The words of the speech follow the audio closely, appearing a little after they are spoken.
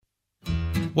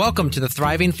Welcome to the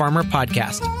Thriving Farmer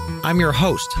Podcast. I'm your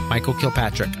host, Michael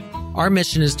Kilpatrick. Our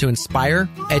mission is to inspire,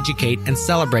 educate, and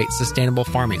celebrate sustainable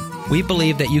farming. We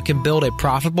believe that you can build a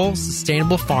profitable,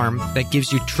 sustainable farm that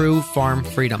gives you true farm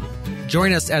freedom.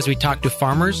 Join us as we talk to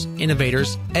farmers,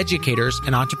 innovators, educators,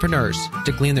 and entrepreneurs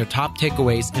to glean their top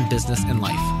takeaways in business and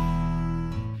life.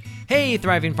 Hey,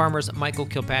 Thriving Farmers, Michael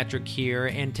Kilpatrick here,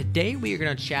 and today we are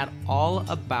going to chat all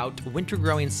about winter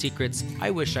growing secrets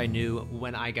I wish I knew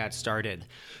when I got started.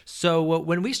 So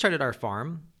when we started our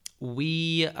farm,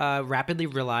 we rapidly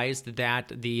realized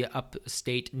that the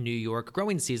upstate New York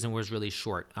growing season was really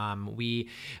short. We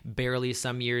barely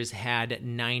some years had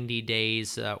 90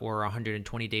 days or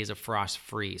 120 days of frost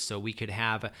free. So we could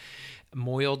have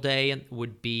Memorial Day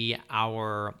would be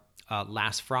our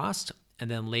last frost, and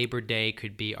then Labor Day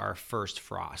could be our first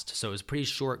frost. So it was a pretty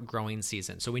short growing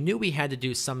season. So we knew we had to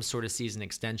do some sort of season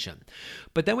extension.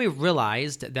 But then we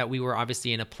realized that we were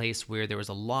obviously in a place where there was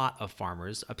a lot of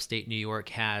farmers. Upstate New York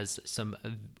has some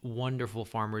wonderful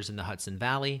farmers in the Hudson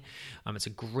Valley. It's a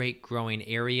great growing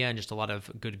area and just a lot of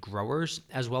good growers,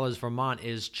 as well as Vermont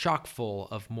is chock full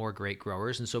of more great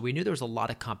growers. And so we knew there was a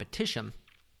lot of competition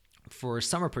for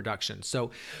summer production.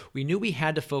 So we knew we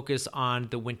had to focus on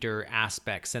the winter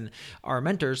aspects. And our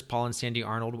mentors, Paul and Sandy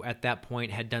Arnold, at that point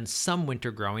had done some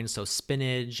winter growing, so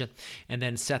spinach. And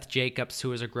then Seth Jacobs,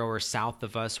 who is a grower south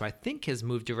of us, who I think has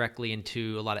moved directly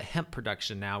into a lot of hemp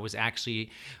production now, was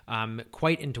actually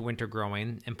quite into winter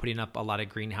growing and putting up a lot of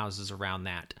greenhouses around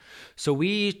that. So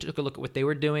we took a look at what they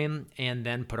were doing and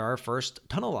then put our first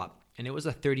tunnel up. And it was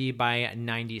a 30 by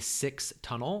 96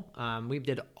 tunnel. We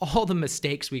did all the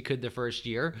mistakes we could the first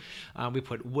year. We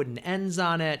put wooden ends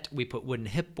on it. We put wooden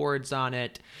hip boards on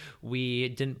it. We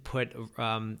didn't put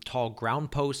tall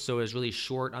ground posts, so it was really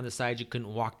short on the sides. You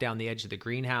couldn't walk down the edge of the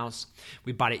greenhouse.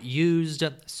 We bought it used,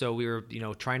 so we were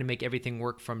trying to make everything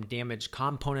work from damaged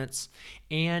components.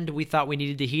 And we thought we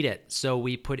needed to heat it, so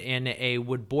we put in a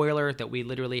wood boiler that we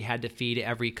literally had to feed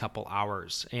every couple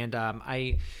hours. And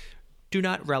I do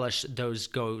not relish those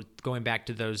going back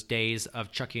to those days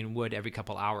of chucking wood every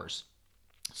couple hours.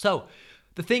 So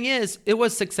the thing is, it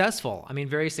was successful. I mean,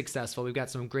 very successful. We've got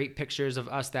some great pictures of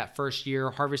us that first year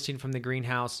harvesting from the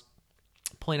greenhouse,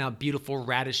 pulling out beautiful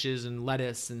radishes and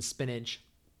lettuce and spinach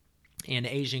and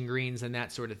Asian greens and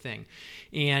that sort of thing.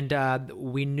 And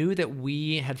we knew that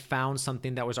we had found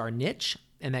something that was our niche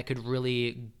and that could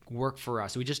really work for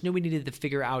us. We just knew we needed to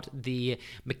figure out the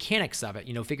mechanics of it,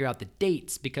 figure out the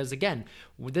dates, because again,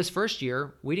 with this first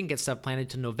year, we didn't get stuff planted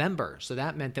till November. So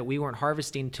that meant that we weren't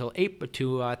harvesting till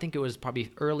April, I think it was probably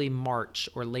early March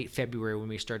or late February when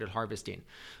we started harvesting.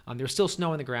 There was still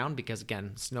snow on the ground because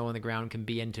again, snow on the ground can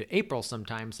be into April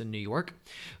sometimes in New York,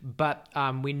 but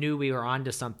we knew we were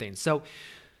onto something. So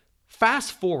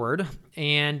fast forward,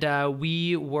 and when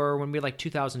we were like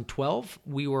 2012,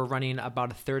 we were running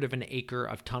about a third of an acre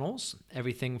of tunnels,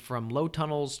 everything from low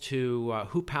tunnels to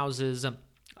hoop houses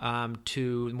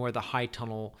to more the high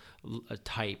tunnel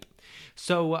type.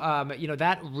 So,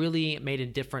 that really made a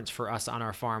difference for us on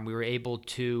our farm. We were able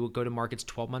to go to markets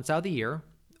 12 months out of the year.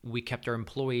 We kept our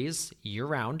employees year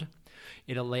round.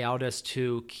 It allowed us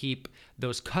to keep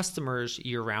those customers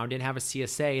year-round and have a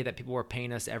CSA that people were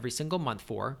paying us every single month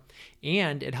for,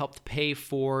 and it helped pay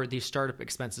for the startup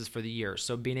expenses for the year.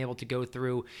 So being able to go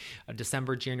through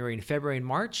December, January, and February and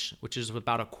March, which is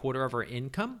about a quarter of our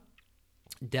income,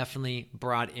 definitely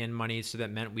brought in money, so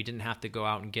that meant we didn't have to go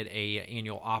out and get an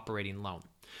annual operating loan.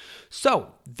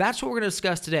 So that's what we're going to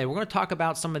discuss today. We're going to talk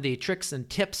about some of the tricks and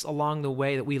tips along the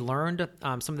way that we learned,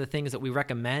 some of the things that we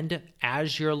recommend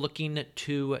as you're looking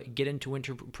to get into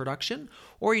winter production,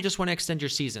 or you just want to extend your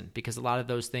season, because a lot of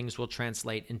those things will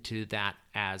translate into that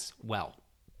as well.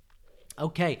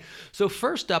 Okay, so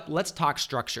first up, let's talk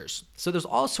structures. So there's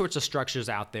all sorts of structures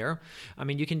out there. I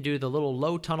mean, you can do the little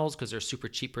low tunnels because they're super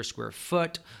cheap per square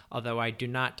foot, although I do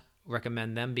not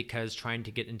recommend them because trying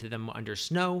to get into them under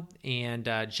snow and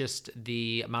just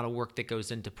the amount of work that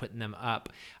goes into putting them up,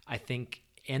 I think,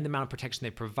 and the amount of protection they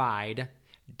provide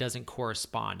doesn't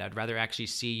correspond. I'd rather actually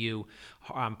see you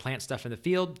plant stuff in the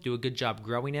field, do a good job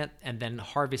growing it, and then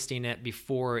harvesting it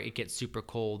before it gets super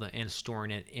cold and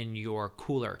storing it in your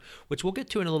cooler, which we'll get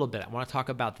to in a little bit. I want to talk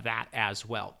about that as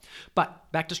well. But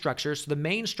back to structures. So the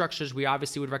main structures we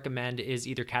obviously would recommend is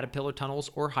either caterpillar tunnels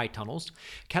or high tunnels.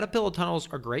 Caterpillar tunnels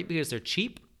are great because they're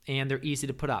cheap and they're easy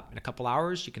to put up. In a couple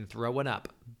hours, you can throw one up.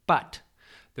 But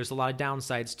there's a lot of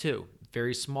downsides too.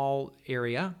 Very small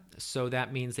area, so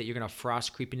that means that you're going to have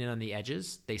frost creeping in on the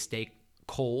edges. They stay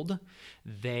cold.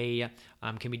 They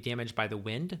can be damaged by the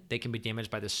wind. They can be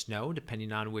damaged by the snow,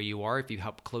 depending on where you are, if you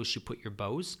how close you put your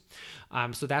bows.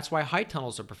 So that's why high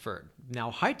tunnels are preferred.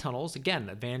 Now, high tunnels, again,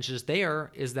 advantages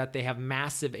there is that they have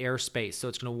massive airspace, so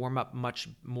it's going to warm up much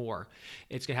more.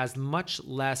 It has much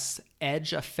less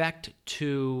edge effect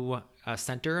to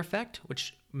center effect,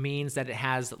 which means that it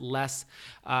has less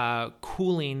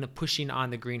cooling pushing on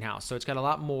the greenhouse. So it's got a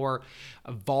lot more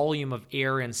volume of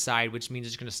air inside, which means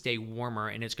it's going to stay warmer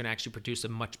and it's going to actually produce a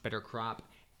much better crop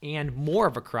and more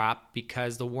of a crop,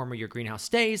 because the warmer your greenhouse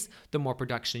stays, the more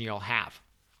production you'll have.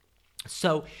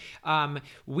 So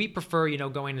we prefer,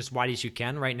 going as wide as you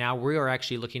can. Right now, we are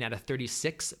actually looking at a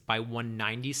 36 by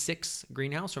 196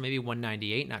 greenhouse, or maybe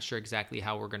 198. Not sure exactly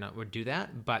how we're going to do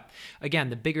that. But again,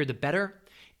 the bigger, the better.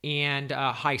 And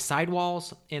high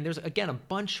sidewalls. And there's, again, a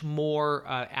bunch more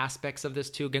aspects of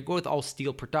this too. Again, go with all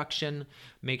steel production.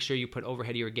 Make sure you put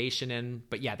overhead irrigation in.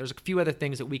 But yeah, there's a few other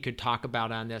things that we could talk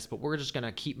about on this, but we're just going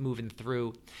to keep moving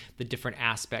through the different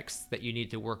aspects that you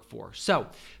need to work for. So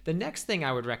the next thing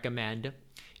I would recommend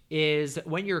is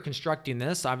when you're constructing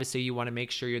this, obviously you want to make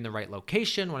sure you're in the right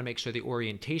location, want to make sure the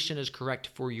orientation is correct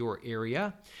for your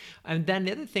area. And then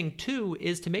the other thing too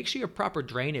is to make sure you have proper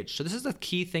drainage. So this is a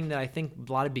key thing that I think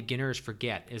a lot of beginners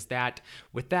forget, is that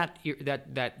with that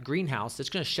greenhouse, it's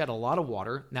going to shed a lot of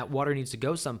water, and that water needs to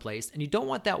go someplace, and you don't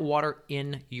want that water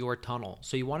in your tunnel.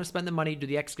 So you want to spend the money, do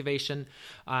the excavation,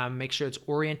 make sure it's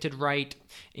oriented right,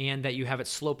 and that you have it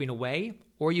sloping away,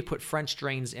 or you put French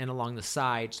drains in along the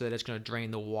side so that it's going to drain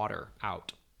the water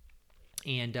out.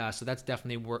 And so that's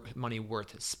definitely money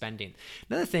worth spending.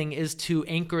 Another thing is to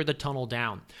anchor the tunnel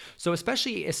down. So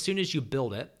especially as soon as you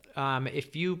build it,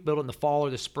 if you build it in the fall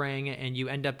or the spring and you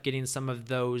end up getting some of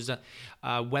those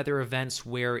weather events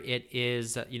where it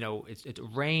is, it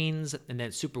rains and then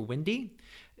it's super windy,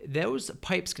 those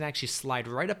pipes can actually slide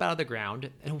right up out of the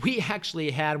ground. And we actually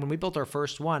had, when we built our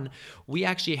first one, we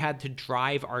actually had to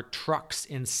drive our trucks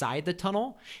inside the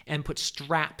tunnel and put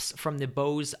straps from the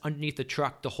bows underneath the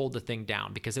truck to hold the thing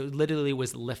down, because it literally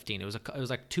was lifting. It was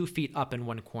like 2 feet up in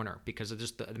one corner because of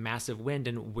just the massive wind,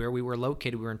 and where we were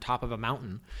located, we were on top of a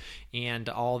mountain, and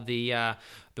all the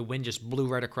wind just blew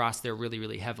right across there really,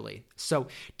 really heavily. So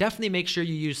definitely make sure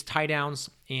you use tie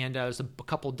downs, and there's a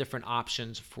couple different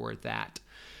options for that.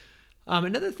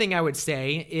 Another thing I would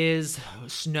say is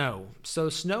snow. So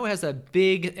snow has a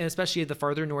big, and especially the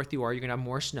farther north you are, you're going to have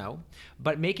more snow,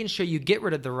 but making sure you get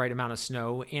rid of the right amount of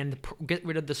snow and get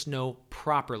rid of the snow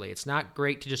properly. It's not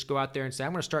great to just go out there and say,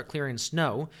 I'm going to start clearing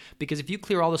snow, because if you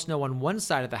clear all the snow on one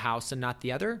side of the house and not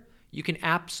the other, you can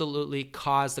absolutely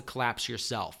cause the collapse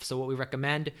yourself. So what we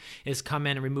recommend is come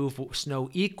in and remove snow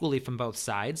equally from both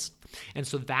sides. And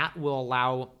so that will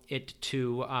allow it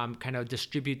to kind of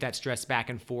distribute that stress back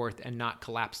and forth and not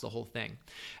collapse the whole thing.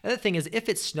 Other thing is, if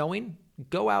it's snowing,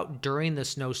 go out during the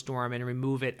snowstorm and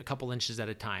remove it a couple inches at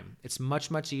a time. It's much,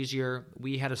 much easier.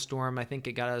 We had a storm, I think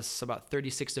it got us about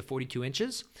 36 to 42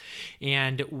 inches.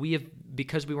 And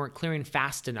because we weren't clearing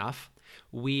fast enough,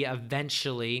 we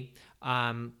eventually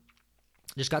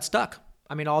just got stuck.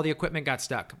 I mean, all the equipment got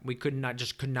stuck. We could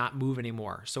not move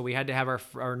anymore. So we had to have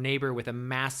our neighbor with a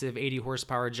massive 80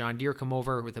 horsepower John Deere come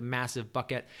over with a massive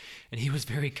bucket. And he was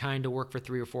very kind to work for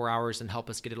 3 or 4 hours and help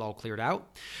us get it all cleared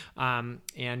out.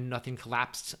 And nothing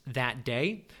collapsed that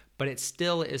day. But it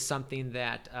still is something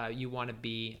that you want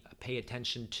to pay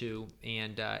attention to,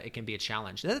 and it can be a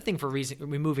challenge. Another thing for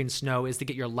removing snow is to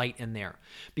get your light in there,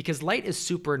 because light is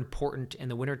super important in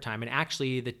the wintertime. And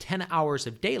actually, the 10 hours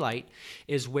of daylight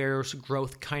is where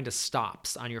growth kind of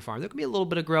stops on your farm. There can be a little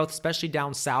bit of growth, especially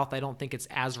down south. I don't think it's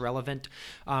as relevant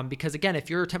because, again, if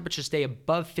your temperatures stay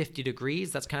above 50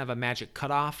 degrees, that's kind of a magic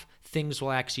cutoff. Things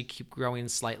will actually keep growing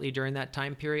slightly during that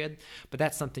time period, but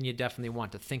that's something you definitely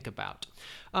want to think about.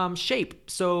 Shape.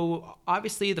 So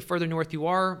obviously, the further north you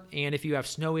are, and if you have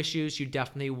snow issues, you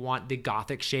definitely want the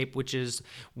Gothic shape, which is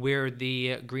where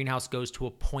the greenhouse goes to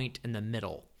a point in the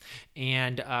middle.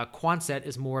 And Quonset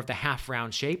is more of the half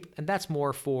round shape, and that's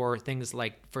more for things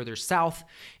like further south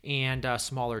and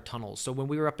smaller tunnels. So when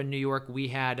we were up in New York, we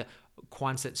had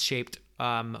Quonset shaped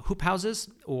hoop houses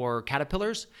or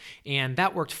caterpillars, and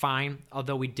that worked fine,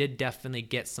 although we did definitely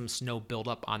get some snow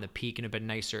buildup on the peak, and it'd been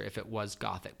nicer if it was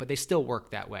Gothic, but they still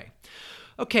work that way.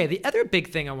 Okay, the other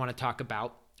big thing I want to talk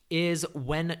about is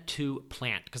when to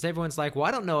plant, because everyone's like, well,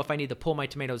 I don't know if I need to pull my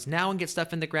tomatoes now and get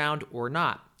stuff in the ground or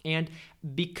not. And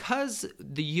because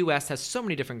the U.S. has so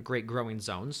many different great growing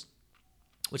zones,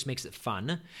 which makes it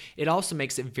fun. It also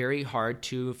makes it very hard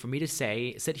for me to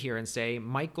sit here and say,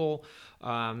 Michael,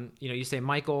 you say,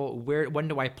 Michael, when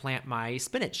do I plant my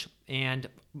spinach? And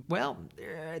well,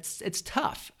 it's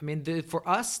tough. I mean, for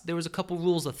us, there was a couple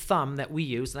rules of thumb that we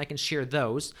used, and I can share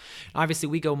those. Obviously,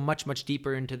 we go much, much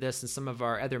deeper into this in some of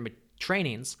our other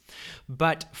trainings.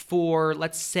 But for,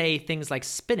 let's say, things like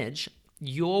spinach,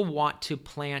 you'll want to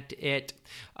plant it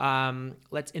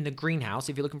in the greenhouse.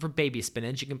 If you're looking for baby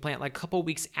spinach, you can plant like a couple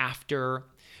weeks after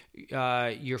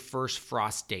your first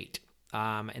frost date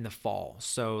in the fall.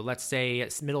 So let's say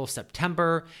it's middle of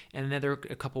September and another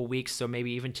a couple weeks, so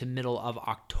maybe even to middle of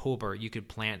October you could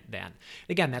plant then.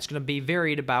 Again, that's going to be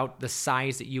varied about the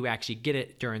size that you actually get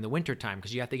it during the winter time,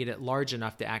 because you have to get it large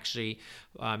enough to actually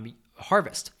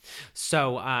harvest.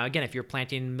 So again, if you're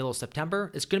planting middle of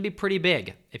September, it's going to be pretty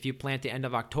big. If you plant the end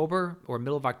of October or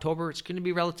middle of October, it's going to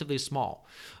be relatively small.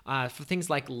 For things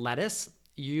like lettuce,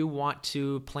 you want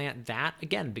to plant that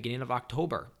again beginning of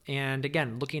October, and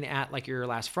again looking at like your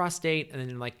last frost date and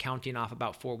then like counting off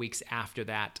about 4 weeks after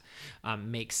that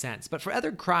makes sense. But for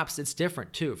other crops, it's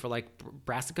different too. For like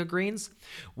brassica greens,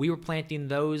 we were planting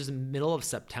those middle of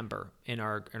September in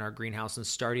our greenhouse and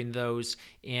starting those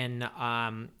in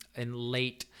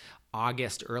late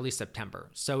August, early September.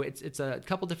 So it's a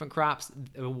couple different crops,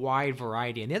 a wide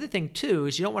variety. And the other thing too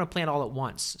is you don't want to plant all at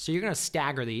once. So you're going to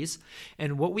stagger these.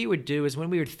 And what we would do is when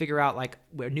we would figure out like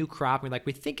a new crop,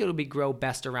 we think it'll grow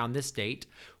best around this date,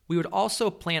 we would also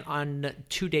plant on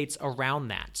 2 dates around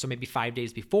that. So maybe 5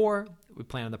 days before, we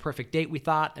plant on the perfect date we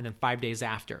thought, and then 5 days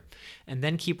after. And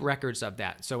then keep records of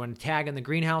that. So when tag in the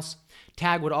greenhouse,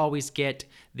 tag would always get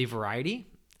the variety,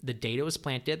 the date it was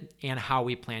planted, and how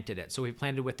we planted it. So we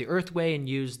planted with the Earthway and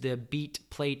used the beet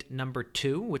plate number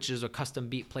 2, which is a custom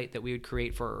beet plate that we would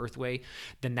create for our Earthway.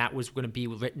 Then that was going to be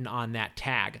written on that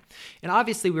tag. And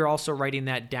obviously we were also writing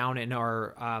that down in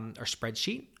our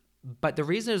spreadsheet. But the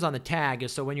reason it was on the tag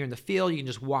is so when you're in the field, you can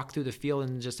just walk through the field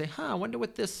and just say, I wonder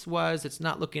what this was. It's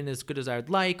not looking as good as I would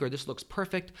like, or this looks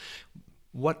perfect.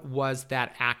 What was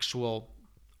that actual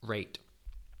rate?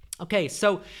 Okay,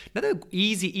 so another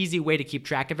easy way to keep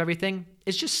track of everything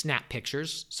is just snap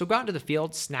pictures. So go out into the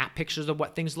field, snap pictures of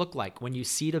what things look like. When you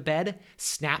seed a bed,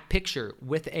 snap picture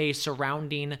with a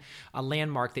surrounding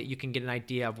landmark that you can get an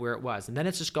idea of where it was. And then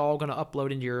it's just all going to upload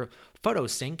into your photo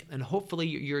sync, and hopefully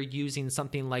you're using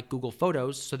something like Google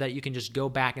Photos so that you can just go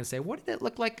back and say, what did it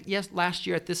look like last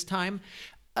year at this time?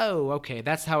 Oh, okay,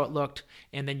 that's how it looked.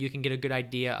 And then you can get a good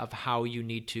idea of how you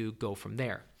need to go from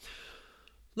there.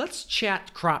 Let's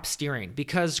chat crop steering,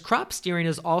 because crop steering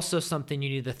is also something you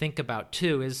need to think about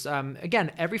too. Again,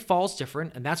 every fall is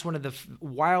different, and that's one of the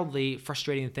wildly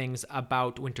frustrating things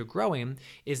about winter growing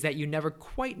is that you never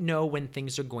quite know when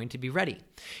things are going to be ready.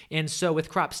 And so with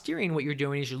crop steering, what you're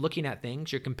doing is you're looking at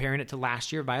things, you're comparing it to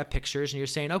last year via pictures, and you're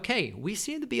saying, okay, we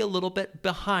seem to be a little bit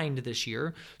behind this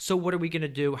year, so what are we going to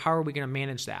do? How are we going to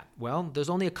manage that? Well, there's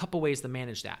only a couple ways to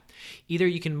manage that. Either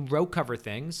you can row cover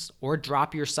things or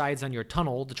drop your sides on your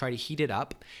tunnel to try to heat it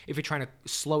up. If you're trying to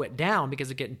slow it down because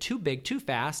it's getting too big too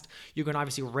fast, you're going to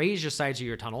obviously raise your sides of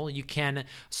your tunnel. You can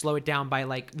slow it down by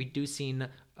like reducing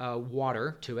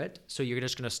water to it, so you're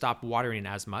just going to stop watering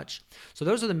as much. So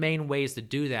those are the main ways to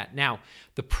do that. Now,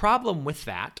 the problem with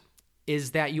that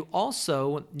is that you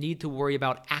also need to worry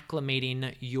about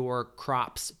acclimating your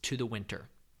crops to the winter.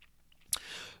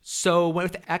 So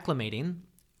with acclimating,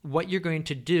 what you're going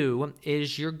to do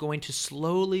is you're going to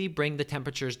slowly bring the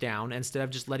temperatures down instead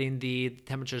of just letting the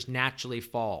temperatures naturally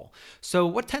fall. So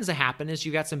what tends to happen is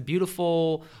you got some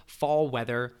beautiful fall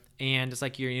weather, and it's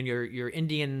like you're in your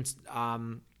Indian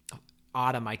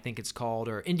autumn, I think it's called,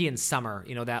 or Indian summer,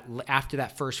 that after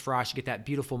that first frost, you get that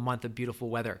beautiful month of beautiful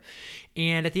weather.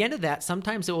 And at the end of that,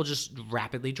 sometimes it will just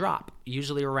rapidly drop.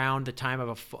 Usually around the time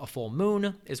of a full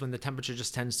moon is when the temperature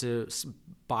just tends to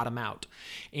bottom out.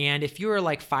 And if you're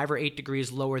like 5 or 8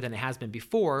 degrees lower than it has been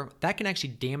before, that can actually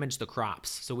damage the crops.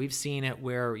 So we've seen it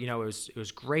where, it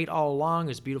was great all along, it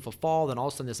was beautiful fall, then all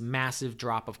of a sudden this massive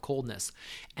drop of coldness.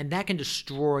 And that can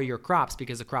destroy your crops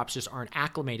because the crops just aren't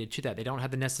acclimated to that. They don't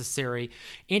have the necessary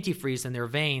antifreeze in their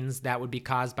veins that would be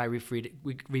caused by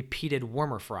repeated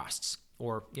warmer frosts,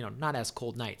 or, not as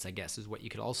cold nights, I guess is what you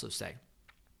could also say.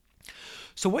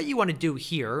 So what you want to do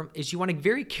here is you want to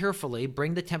very carefully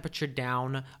bring the temperature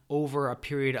down over a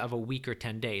period of a week or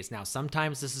 10 days. Now,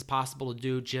 sometimes this is possible to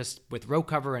do just with row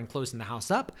cover and closing the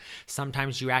house up.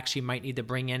 Sometimes you actually might need to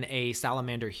bring in a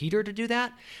salamander heater to do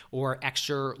that, or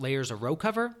extra layers of row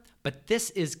cover. But this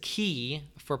is key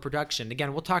for production.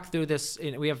 Again, we'll talk through this.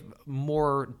 We have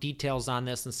more details on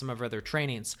this in some of our other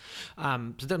trainings. So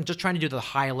I'm just trying to do the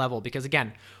high level because,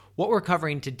 again, What we're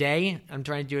covering today, I'm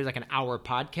trying to do like an hour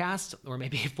podcast or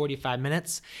maybe 45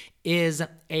 minutes, is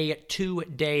a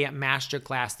 2-day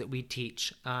masterclass that we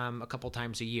teach a couple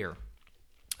times a year.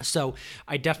 So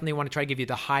I definitely want to try to give you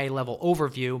the high level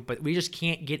overview, but we just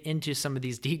can't get into some of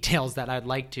these details that I'd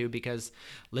like to because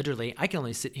literally I can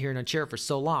only sit here in a chair for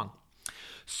so long.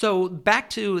 So back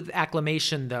to the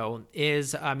acclimation though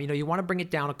is, you want to bring it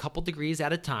down a couple degrees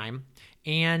at a time.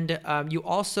 And you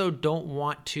also don't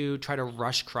want to try to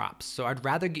rush crops. So I'd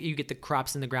rather you get the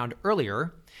crops in the ground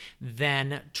earlier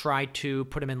than try to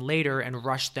put them in later and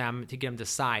rush them to get them to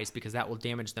size because that will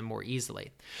damage them more easily.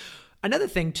 Another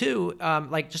thing too,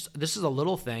 this is a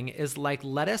little thing, is like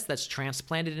lettuce that's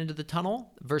transplanted into the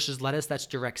tunnel versus lettuce that's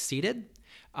direct seeded.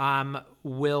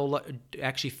 Will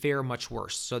actually fare much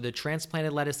worse. So the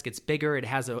transplanted lettuce gets bigger. It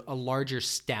has a larger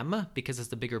stem because it's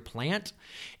the bigger plant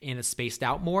and it's spaced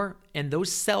out more. And those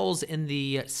cells in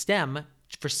the stem,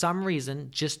 for some reason,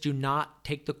 just do not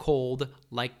take the cold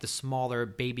like the smaller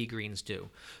baby greens do.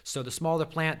 So the smaller the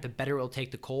plant, the better it will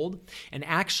take the cold. And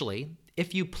actually,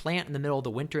 if you plant in the middle of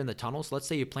the winter in the tunnel, so let's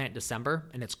say you plant in December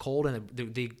and it's cold and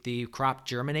the crop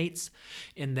germinates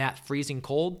in that freezing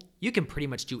cold, you can pretty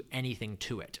much do anything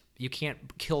to it. You can't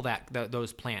kill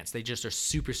those plants. They just are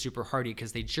super, super hardy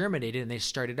because they germinated and they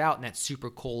started out in that super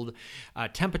cold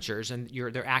temperatures, and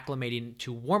they're acclimating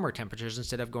to warmer temperatures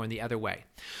instead of going the other way.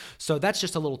 So that's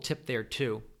just a little tip there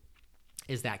too,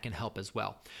 is that can help as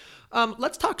well.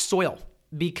 Let's talk soil.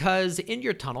 Because in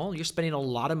your tunnel, you're spending a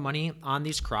lot of money on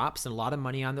these crops and a lot of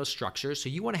money on those structures. So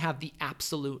you want to have the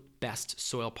absolute best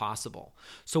soil possible.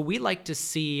 So we like to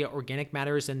see organic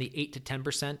matters in the 8 to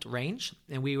 10% range,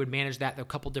 and we would manage that in a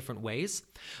couple different ways.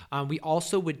 We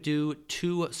also would do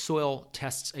 2 soil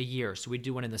tests a year. So we'd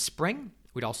do one in the spring.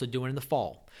 We'd also do it in the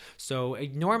fall. So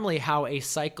normally how a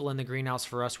cycle in the greenhouse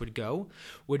for us would go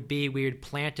would be we would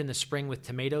plant in the spring with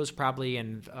tomatoes probably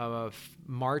in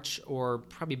March or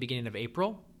probably beginning of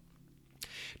April.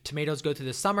 Tomatoes go through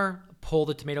the summer, pull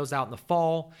the tomatoes out in the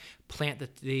fall, plant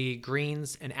the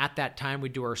greens, and at that time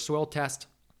we'd do our soil test.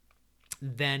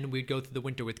 Then we'd go through the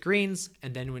winter with greens,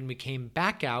 and then when we came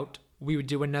back out, we would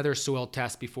do another soil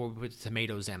test before we put the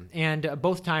tomatoes in. And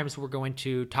both times we're going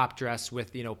to top dress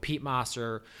with, peat moss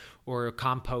or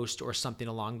compost or something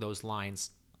along those lines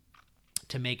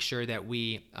to make sure that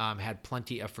we had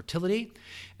plenty of fertility,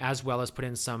 as well as put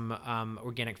in some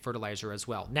organic fertilizer as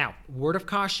well. Now, word of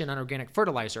caution on organic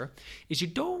fertilizer is you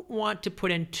don't want to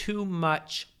put in too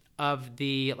much of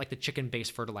the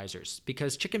chicken-based fertilizers,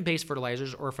 because chicken-based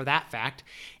fertilizers, or for that fact,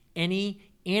 any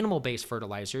animal-based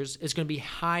fertilizers, is going to be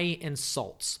high in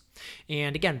salts.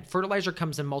 And again, fertilizer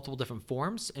comes in multiple different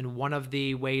forms, and one of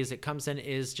the ways it comes in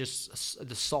is just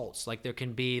the salts. Like there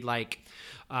can be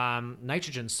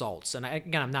nitrogen salts, and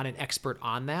again, I'm not an expert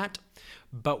on that,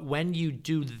 but when you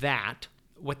do that,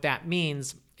 what that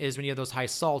means is when you have those high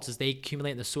salts is they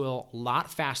accumulate in the soil a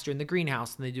lot faster in the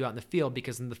greenhouse than they do out in the field,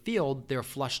 because in the field, they're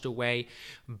flushed away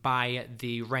by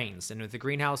the rains. And with the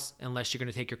greenhouse, unless you're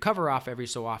going to take your cover off every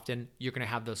so often, you're going to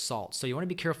have those salts. So you want to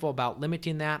be careful about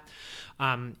limiting that.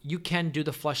 You can do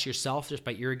the flush yourself just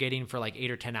by irrigating for 8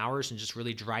 or 10 hours and just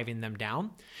really driving them down.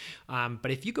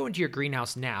 But if you go into your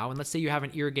greenhouse now, and let's say you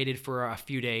haven't irrigated for a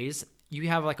few days, you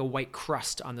have a white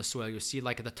crust on the soil. You'll see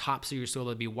at the tops of your soil,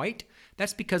 it'll be white.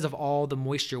 That's because of all the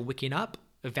moisture wicking up,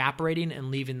 evaporating,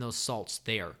 and leaving those salts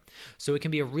there. So it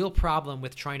can be a real problem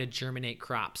with trying to germinate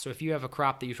crops. So if you have a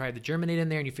crop that you tried to germinate in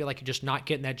there and you feel like you're just not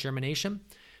getting that germination,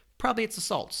 probably it's the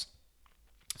salts.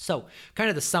 So kind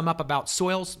of the sum up about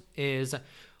soils is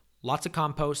lots of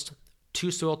compost, 2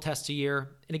 soil tests a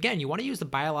year. And again, you want to use the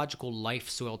biological life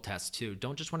soil test too.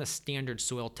 Don't just want a standard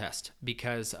soil test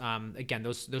because, again,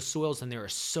 those soils in there are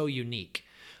so unique.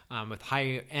 With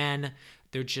high N,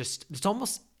 they're just, it's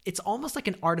almost like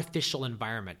an artificial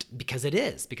environment because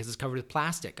it's covered with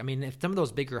plastic. I mean, if some of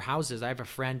those bigger houses, I have a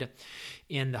friend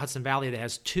in the Hudson Valley that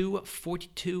has 2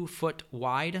 42-foot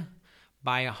wide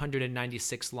by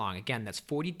 196 long. Again, that's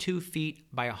 42 feet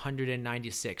by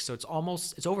 196. So it's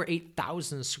over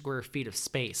 8,000 square feet of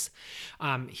space.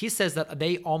 He says that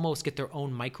they almost get their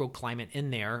own microclimate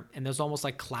in there, and there's almost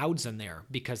like clouds in there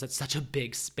because it's such a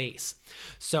big space.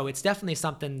 So it's definitely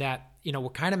something that, we're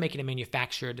kind of making a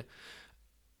manufactured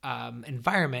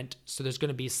environment. So there's going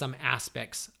to be some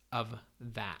aspects of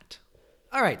that.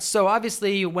 All right, so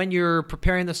obviously when you're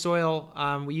preparing the soil,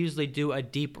 we usually do a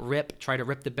deep rip, try to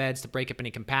rip the beds to break up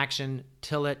any compaction,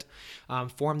 till it,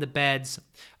 form the beds.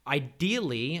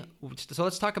 Ideally, so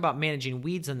let's talk about managing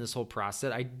weeds in this whole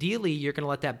process. Ideally, you're going to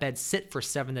let that bed sit for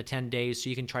 7 to 10 days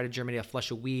so you can try to germinate a flush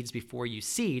of weeds before you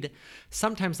seed.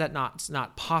 Sometimes that's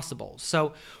not possible.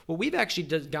 So what we've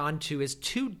actually gone to is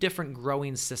 2 different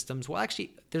growing systems. Well,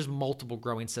 actually, there's multiple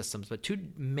growing systems, but 2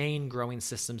 main growing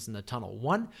systems in the tunnel.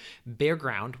 One, bare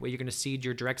ground, where you're going to seed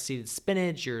your direct seeded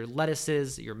spinach, your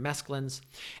lettuces, your mesclans,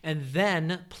 and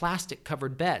then plastic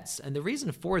covered beds. And the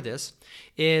reason for this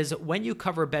is when you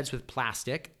cover beds with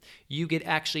plastic, you get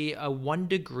actually a 1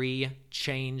 degree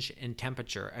change in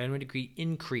temperature, a 1 degree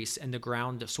increase in the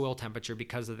ground soil temperature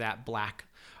because of that black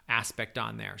aspect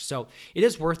on there. So it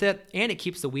is worth it, and it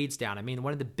keeps the weeds down. I mean,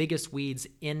 one of the biggest weeds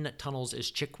in tunnels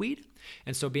is chickweed,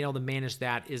 and so being able to manage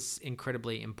that is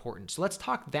incredibly important. So let's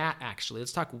talk that actually.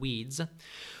 Let's talk weeds.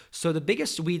 So the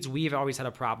biggest weeds we've always had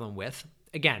a problem with,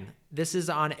 again, this is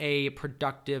on a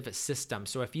productive system.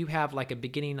 So if you have like a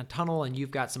beginning tunnel and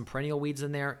you've got some perennial weeds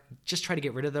in there, just try to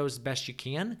get rid of those as best you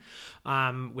can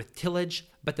with tillage.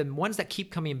 But the ones that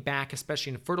keep coming back,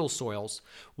 especially in fertile soils,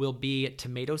 will be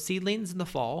tomato seedlings in the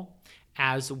fall,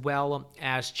 as well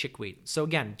as chickweed. So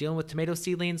again, dealing with tomato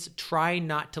seedlings, try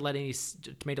not to let any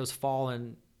tomatoes fall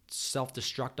and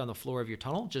self-destruct on the floor of your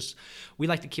tunnel. We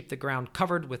like to keep the ground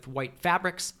covered with white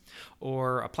fabrics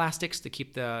or plastics to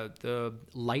keep the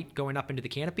light going up into the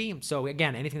canopy. So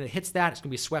again, anything that hits that, it's going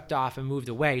to be swept off and moved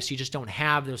away, so you just don't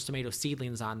have those tomato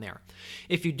seedlings on there.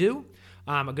 If you do,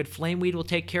 a good flame weed will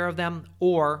take care of them,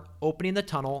 or opening the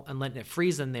tunnel and letting it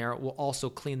freeze in there will also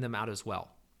clean them out as well.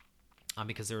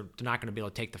 Because they're not going to be able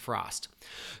to take the frost.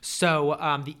 So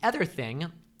the other thing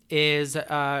is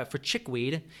for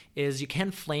chickweed is you can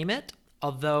flame it,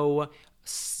 although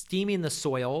steaming the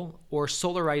soil or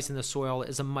solarizing the soil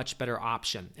is a much better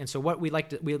option. And so what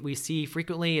we see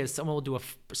frequently is someone will do a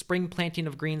spring planting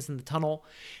of greens in the tunnel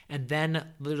and then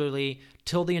literally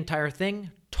till the entire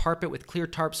thing, tarp it with clear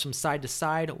tarps from side to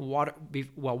side,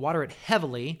 water it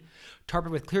heavily, tarp it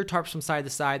with clear tarps from side to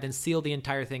side, then seal the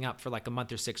entire thing up for like a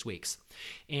month or 6 weeks.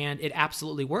 And it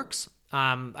absolutely works.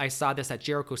 I saw this at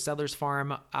Jericho Settlers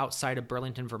Farm outside of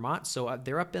Burlington, Vermont. So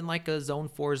they're up in like a zone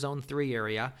 4, zone 3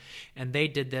 area. And they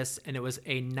did this, and it was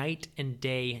a night and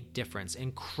day difference,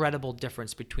 incredible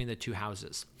difference between the 2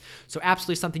 houses. So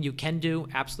absolutely something you can do,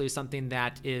 absolutely something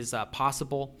that is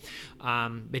possible.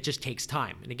 It just takes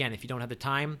time. And again, if you don't have the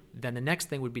time, then the next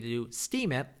thing would be to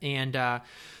steam it. And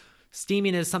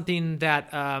steaming is something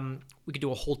that we could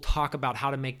do a whole talk about how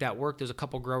to make that work. There's a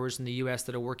couple growers in the U.S.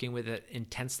 that are working with it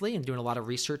intensely and doing a lot of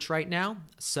research right now.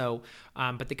 So,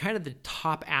 but the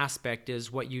top aspect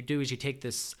is what you do is you take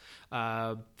this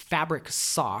fabric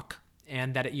sock,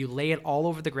 and that you lay it all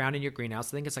over the ground in your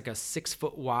greenhouse. I think it's like a 6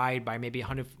 foot wide by maybe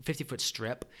 150 foot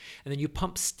strip. And then you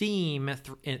pump steam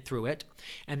through it.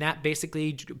 And that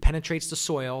basically penetrates the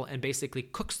soil and basically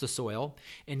cooks the soil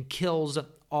and kills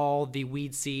all the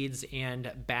weed seeds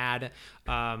and bad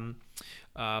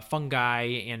fungi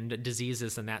and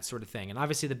diseases and that sort of thing. And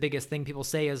obviously the biggest thing people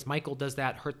say is, Michael, does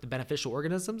that hurt the beneficial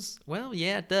organisms? Well,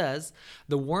 yeah, it does.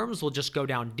 The worms will just go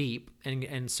down deep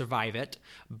and survive it,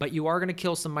 but you are going to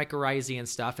kill some mycorrhizae and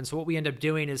stuff. And so what we end up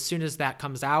doing is, as soon as that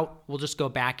comes out, we'll just go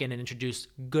back in and introduce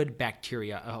good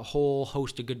bacteria, a whole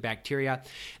host of good bacteria.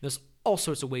 There's all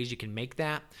sorts of ways you can make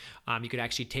that. You could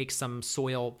actually take some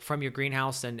soil from your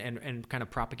greenhouse and kind of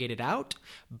propagate it out.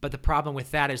 But the problem with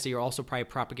that is that you're also probably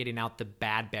propagating out the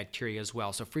bad bacteria as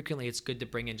well. So frequently it's good to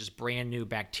bring in just brand new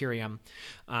bacterium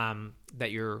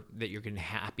that you're going to be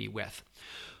happy with.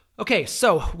 Okay,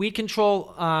 so weed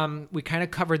control, we kind of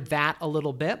covered that a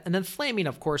little bit. And then flaming,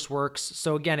 of course, works.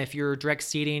 So again, if you're direct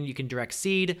seeding, you can direct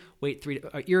seed,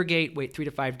 irrigate, wait 3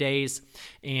 to 5 days,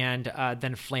 and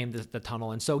then flame the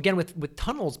tunnel. And so again, with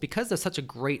tunnels, because there's such a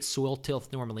great soil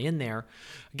tilth normally in there,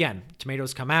 again,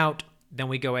 tomatoes come out, then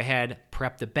we go ahead,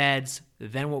 prep the beds.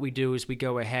 Then what we do is we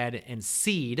go ahead and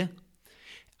seed,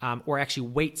 or actually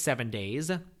wait 7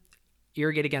 days,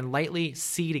 irrigate again lightly,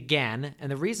 seed again. And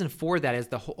the reason for that is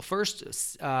the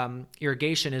first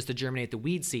irrigation is to germinate the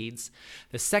weed seeds.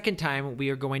 The second time, we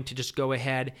are going to just go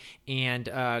ahead and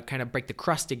kind of break the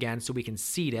crust again so we can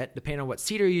seed it, depending on what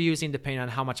seeder you're using, depending on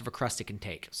how much of a crust it can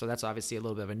take. So that's obviously a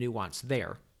little bit of a nuance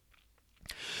there.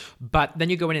 But then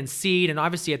you go in and seed, and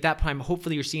obviously at that time,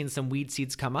 hopefully you're seeing some weed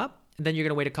seeds come up. And then you're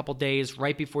going to wait a couple days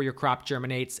right before your crop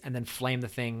germinates, and then flame the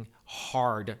thing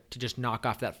hard to just knock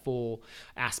off that full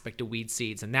aspect of weed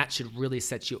seeds. And that should really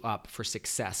set you up for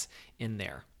success in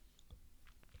there.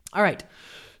 All right.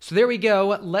 So there we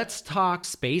go. Let's talk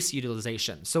space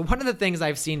utilization. So one of the things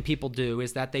I've seen people do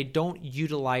is that they don't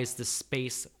utilize the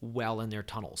space well in their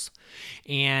tunnels.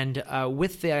 And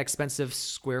with that expensive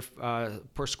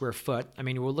per square foot, I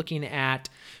mean, we're looking at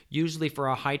usually for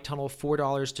a high tunnel,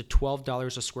 $4 to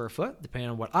 $12 a square foot, depending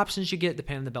on what options you get,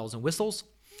 depending on the bells and whistles.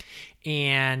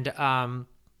 And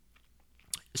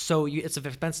so it's an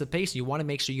expensive space. You want to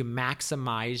make sure you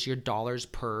maximize your dollars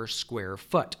per square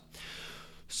foot.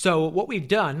 So what we've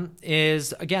done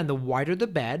is, again, the wider the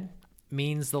bed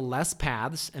means the less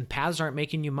paths, and paths aren't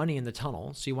making you money in the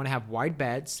tunnel. So you want to have wide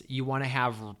beds. You want to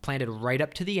have planted right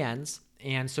up to the ends.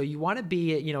 And so you want to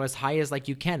be, as high as like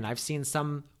you can. I've seen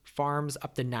some farms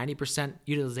up to 90%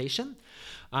 utilization.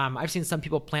 I've seen some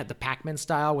people plant the Pac-Man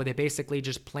style where they basically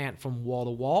just plant from wall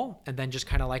to wall and then just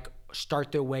kind of like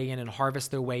start their way in and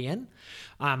harvest their way in.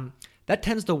 That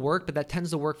tends to work, but that tends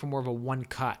to work for more of a one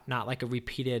cut, not like a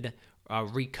repeated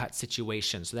recut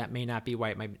situation. So that may not be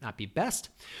why it might not be best.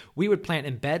 We would plant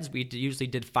in beds. We usually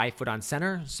did 5 foot on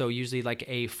center. So usually like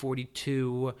a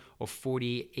 42 or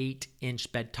 48 inch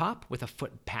bed top with a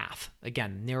foot path.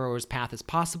 Again, narrowest path as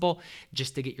possible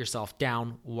just to get yourself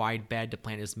down. Wide bed to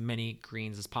plant as many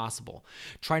greens as possible.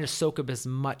 Trying to soak up as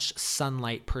much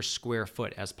sunlight per square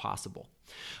foot as possible.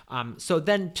 So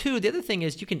then too, the other thing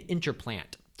is you can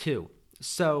interplant too.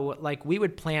 So like we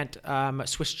would plant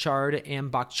Swiss chard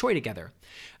and bok choy together.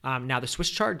 Now the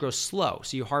Swiss chard grows slow.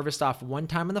 So you harvest off one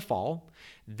time in the fall,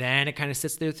 then it kind of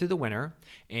sits there through the winter,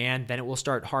 and then it will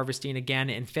start harvesting again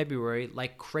in February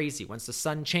like crazy. Once the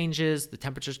sun changes, the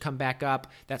temperatures come back up,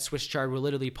 that Swiss chard will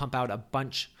literally pump out a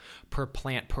bunch per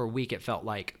plant per week, it felt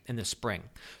like, in the spring.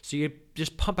 So you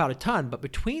just pump out a ton, but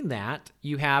between that,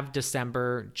 you have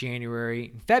December,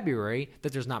 January, and February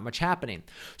that there's not much happening.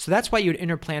 So that's why you would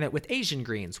interplant it with Asian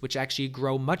greens, which actually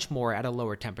grow much more at a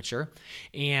lower temperature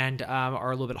and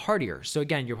are a little bit hardier. So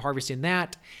again, you're harvesting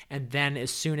that, and then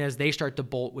as soon as they start to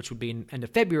bolt, which would be in end of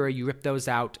February, you rip those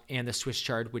out and the Swiss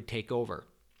chard would take over.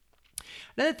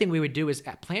 Another thing we would do is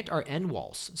plant our end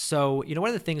walls. So, one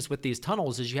of the things with these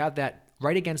tunnels is you have that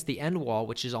right against the end wall,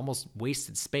 which is almost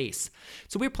wasted space.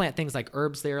 So we plant things like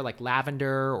herbs there, like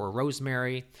lavender or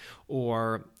rosemary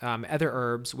or other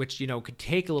herbs, which, could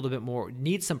take a little bit more,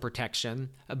 need some protection,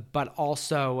 but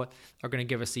also are going to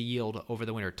give us a yield over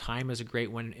the winter. Thyme is a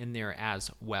great one in there as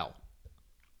well.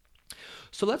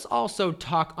 So let's also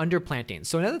talk underplanting.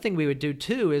 So another thing we would do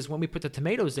too is when we put the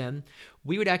tomatoes in,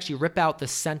 we would actually rip out the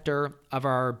center of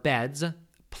our beds,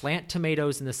 plant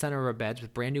tomatoes in the center of our beds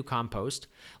with brand new compost,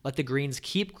 let the greens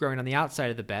keep growing on the outside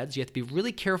of the beds. You have to be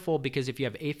really careful because if you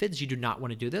have aphids, you do not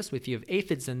want to do this. If you have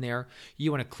aphids in there,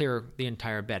 you want to clear the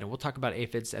entire bed. And we'll talk about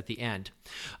aphids at the end.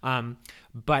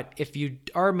 But if you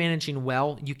are managing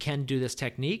well, you can do this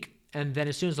technique. And then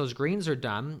as soon as those greens are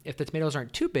done, if the tomatoes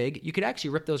aren't too big, you could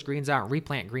actually rip those greens out and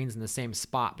replant greens in the same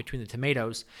spot between the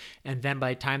tomatoes. And then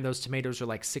by the time those tomatoes are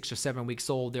like 6 or 7 weeks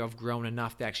old, they'll have grown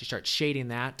enough to actually start shading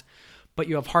that. But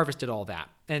you have harvested all that.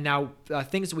 And now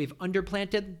things that we've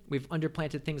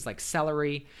underplanted things like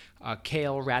celery,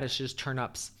 kale, radishes,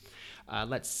 turnips.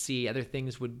 Let's see, other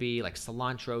things would be like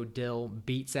cilantro, dill,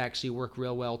 beets actually work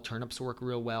real well, turnips work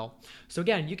real well. So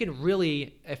again, you can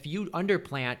really, if you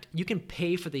underplant, you can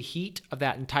pay for the heat of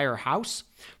that entire house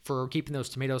for keeping those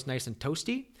tomatoes nice and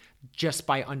toasty just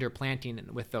by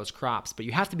underplanting with those crops. But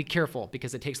you have to be careful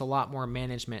because it takes a lot more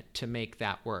management to make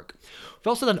that work. We've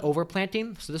also done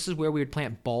overplanting. So this is where we would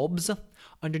plant bulbs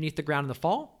underneath the ground in the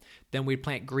fall. Then we'd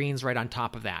plant greens right on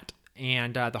top of that.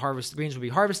 And the greens would be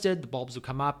harvested, the bulbs would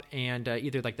come up, and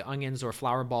either like the onions or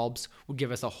flower bulbs would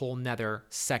give us a whole nother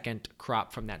second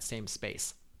crop from that same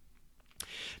space.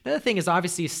 Another thing is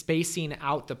obviously spacing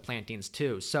out the plantings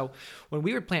too. So when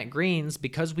we would plant greens,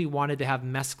 because we wanted to have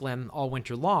mesclun all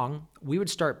winter long, we would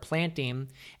start planting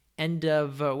end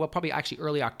of, probably actually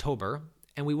early October,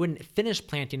 and we wouldn't finish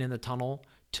planting in the tunnel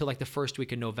till like the first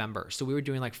week of November. So we were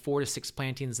doing like 4 to 6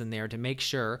 plantings in there to make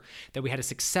sure that we had a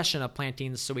succession of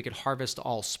plantings so we could harvest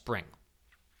all spring.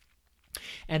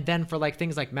 And then for like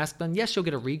things like mesclun, yes, you'll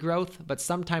get a regrowth, but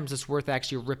sometimes it's worth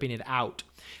actually ripping it out,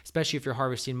 especially if you're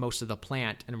harvesting most of the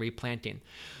plant and replanting.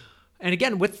 And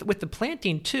again, with the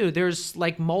planting too, there's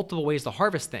like multiple ways to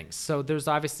harvest things. So there's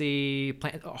obviously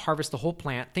harvest the whole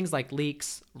plant, things like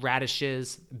leeks,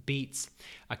 radishes, beets,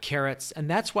 carrots. And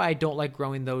that's why I don't like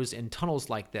growing those in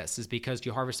tunnels like this, is because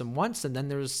you harvest them once and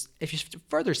then if you're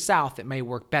further south, it may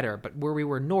work better. But where we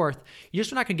were north, you're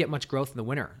just not going to get much growth in the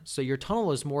winter. So your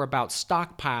tunnel is more about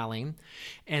stockpiling,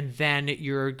 and then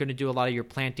you're going to do a lot of your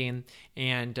planting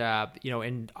and,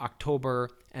 in October,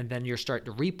 and then you're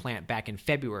starting to replant back in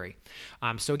February.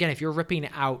 So again, if you're ripping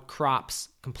out crops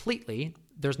completely,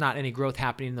 there's not any growth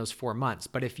happening in those 4 months.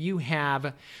 But if you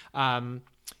have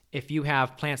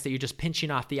plants that you're just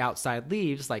pinching off the outside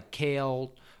leaves, like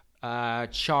kale,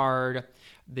 chard,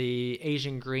 the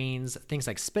Asian greens, things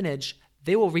like spinach,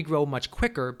 they will regrow much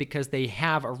quicker because they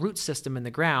have a root system in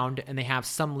the ground and they have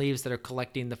some leaves that are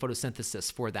collecting the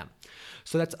photosynthesis for them.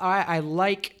 So that's I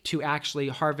like to actually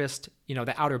harvest,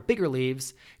 the outer bigger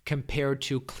leaves compared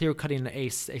to clear cutting a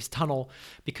tunnel,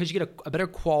 because you get a better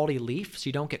quality leaf. So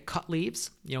you don't get cut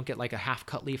leaves. You don't get like a half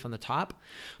cut leaf on the top,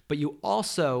 but you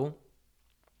also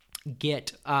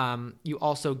get more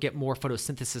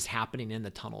photosynthesis happening in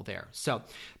the tunnel there. So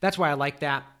that's why I like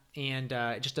that. And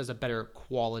it just does a better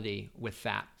quality with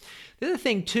that. The other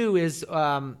thing too is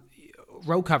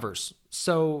row covers.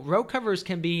 So row covers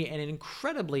can be an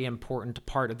incredibly important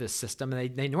part of this system,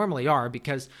 and they normally are,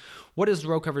 because what does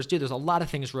row covers do? There's a lot of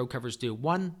things row covers do.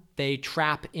 One, they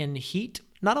trap in heat,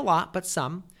 not a lot, but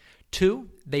some. Two,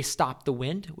 they stop the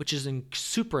wind, which is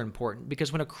super important,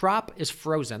 because when a crop is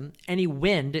frozen, any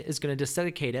wind is going to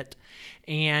desiccate it.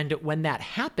 And when that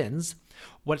happens,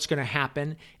 what's going to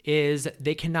happen is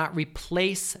they cannot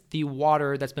replace the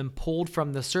water that's been pulled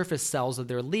from the surface cells of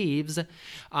their leaves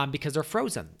because they're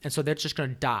frozen. And so they're just going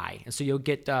to die. And so you'll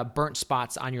get burnt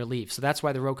spots on your leaves. So that's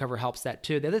why the row cover helps that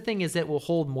too. The other thing is it will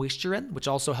hold moisture in, which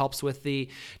also helps with the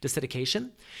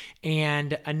desiccation.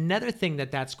 And another thing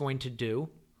that's going to do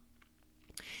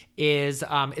is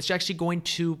it's actually going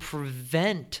to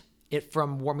prevent it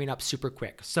from warming up super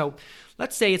quick. So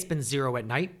let's say it's been 0 at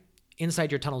night.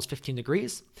 Inside your tunnel is 15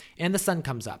 degrees, and the sun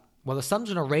comes up. Well, the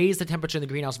sun's going to raise the temperature in the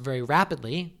greenhouse very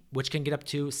rapidly, which can get up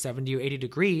to 70 or 80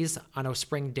 degrees on a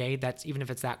spring day. That's even if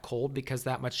it's that cold, because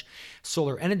that much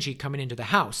solar energy coming into the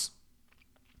house.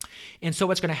 And so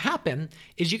what's going to happen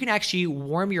is you can actually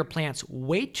warm your plants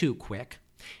way too quick,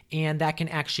 and that can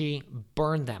actually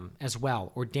burn them as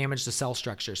well or damage the cell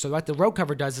structure. So what the row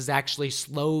cover does is actually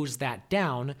slows that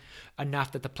down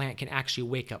enough that the plant can actually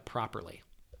wake up properly.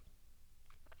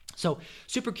 So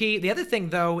super key. The other thing,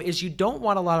 though, is you don't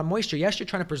want a lot of moisture. Yes, you're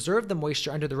trying to preserve the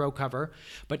moisture under the row cover,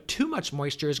 but too much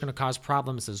moisture is going to cause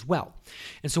problems as well.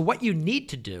 And so what you need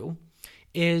to do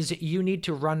is you need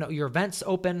to run your vents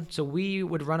open. So we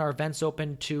would run our vents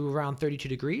open to around 32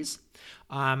 degrees.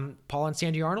 Paul and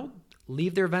Sandy Arnold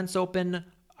leave their vents open,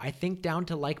 I think, down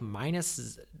to like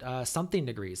minus something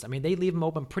degrees. I mean, they leave them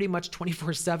open pretty much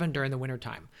 24/7 during the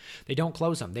wintertime. They don't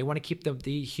close them. They want to keep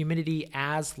the humidity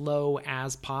as low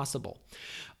as possible.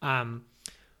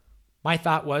 My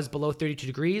thought was below 32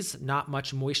 degrees, not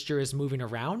much moisture is moving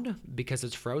around because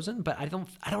it's frozen, but I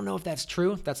don't know if that's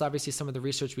true. That's obviously some of the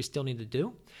research we still need to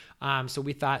do. So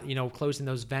we thought, closing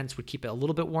those vents would keep it a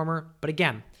little bit warmer. But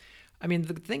again, I mean,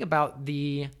 the thing about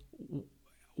the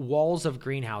walls of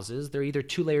greenhouses, they're either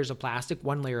 2 layers of plastic,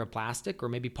 1 layer of plastic, or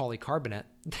maybe polycarbonate.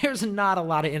 There's not a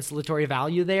lot of insulatory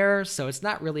value there, so it's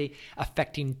not really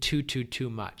affecting too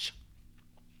much.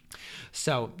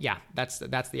 So yeah, that's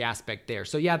the aspect there.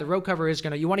 So yeah, the row cover is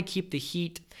you want to keep the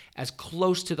heat as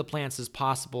close to the plants as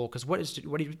possible, because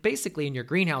what you basically in your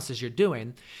greenhouses you're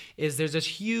doing is there's this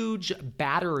huge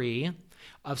battery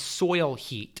of soil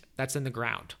heat that's in the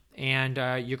ground. And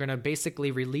you're going to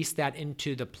basically release that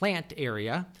into the plant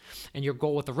area. And your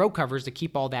goal with the row cover is to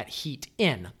keep all that heat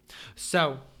in.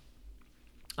 So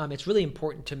it's really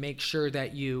important to make sure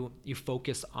that you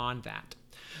focus on that.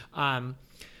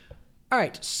 All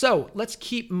right, so let's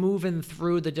keep moving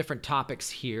through the different topics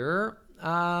here.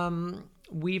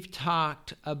 We've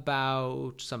talked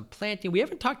about some planting. We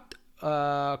haven't talked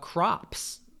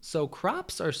crops. So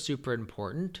crops are super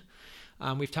important.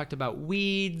 We've talked about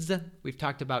weeds. We've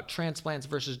talked about transplants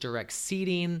versus direct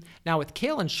seeding. Now with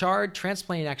kale and chard,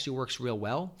 transplanting actually works real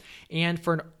well. And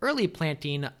for an early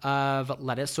planting of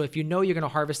lettuce, so if you know you're going to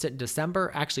harvest it in December,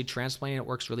 actually transplanting it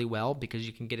works really well because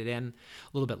you can get it in a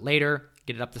little bit later,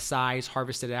 get it up to size,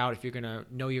 harvest it out. If you're going to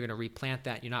know you're going to replant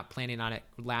that, you're not planning on it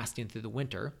lasting through the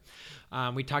winter.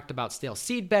 We talked about stale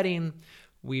seed bedding.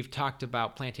 We've talked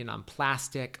about planting on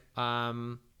plastic.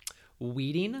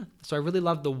 Weeding. So I really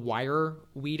love the wire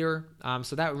weeder.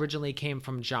 So that originally came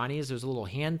from Johnny's. There's a little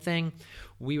hand thing.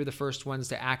 We were the first ones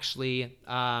to actually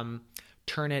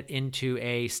turn it into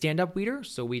a stand-up weeder.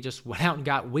 So we just went out and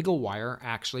got wiggle wire,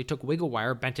 actually took wiggle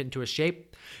wire, bent it into a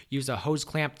shape, used a hose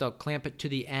clamp to clamp it to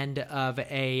the end of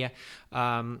a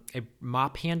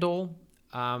mop handle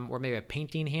or maybe a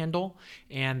painting handle.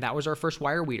 And that was our first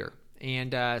wire weeder.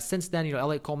 And since then,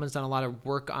 Elliot Coleman's done a lot of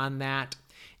work on that.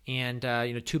 And,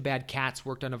 Two Bad Cats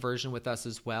worked on a version with us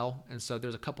as well. And so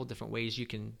there's a couple different ways you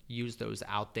can use those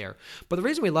out there. But the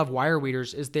reason we love wire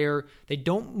weeders is they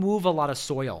don't move a lot of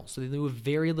soil. So they move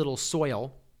very little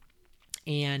soil.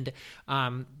 And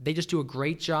they just do a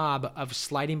great job of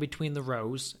sliding between the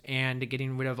rows and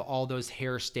getting rid of all those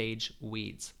hair stage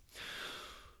weeds.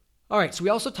 All right, so we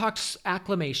also talked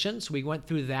acclimation. So we went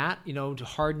through that,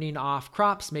 hardening off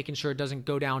crops, making sure it doesn't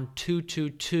go down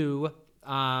too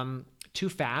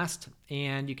fast,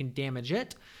 and you can damage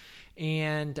it.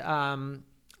 And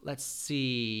let's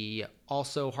see,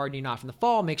 also hardening off in the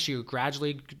fall, make sure you're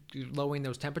gradually lowering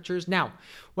those temperatures. Now,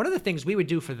 one of the things we would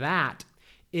do for that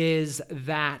is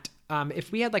that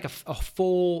if we had like a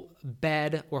full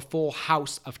bed or full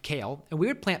house of kale, and we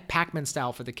would plant Pac-Man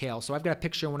style for the kale. So I've got a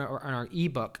picture on our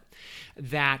ebook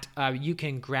that you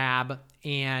can grab,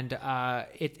 and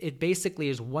it basically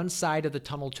is one side of the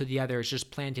tunnel to the other is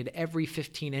just planted every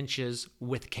 15 inches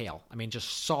with kale. I mean,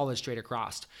 just solid straight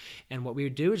across. And what we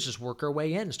would do is just work our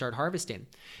way in and start harvesting.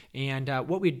 And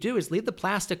what we'd do is leave the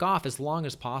plastic off as long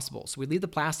as possible. So we'd leave the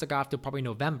plastic off till probably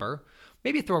November.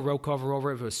 Maybe throw a row cover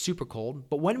over it if it was super cold.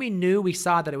 But when we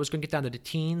saw that it was going to get down to the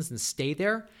teens and stay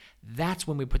there, that's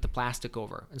when we put the plastic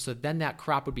over. And so then that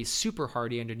crop would be super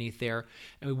hardy underneath there,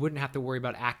 and we wouldn't have to worry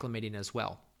about acclimating as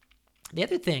well. The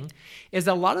other thing is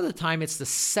that a lot of the time it's the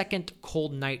second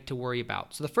cold night to worry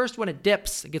about. So the first one, it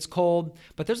dips, it gets cold,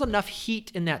 but there's enough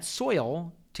heat in that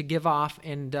soil to give off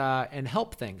and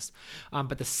help things.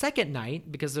 But the second night,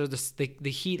 because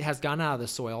the heat has gone out of the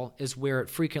soil, is where it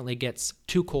frequently gets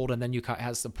too cold, and then you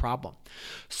has the problem.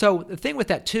 So the thing with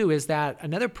that too is that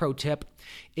another pro tip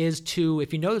is to,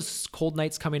 if you notice cold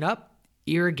nights coming up,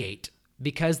 irrigate.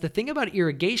 Because the thing about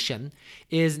irrigation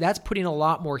is that's putting a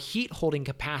lot more heat holding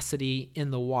capacity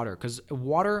in the water, because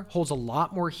water holds a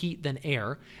lot more heat than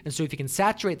air. And so if you can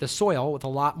saturate the soil with a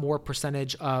lot more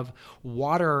percentage of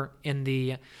water in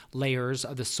the layers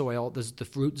of the soil, the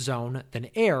root zone, than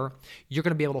air, you're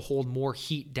going to be able to hold more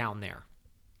heat down there.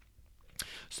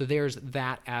 So there's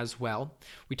that as well.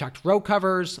 We talked row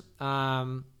covers.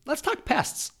 Let's talk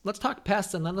pests.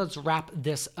 And then let's wrap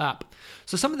this up.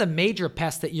 So some of the major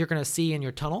pests that you're going to see in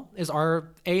your tunnel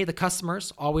are the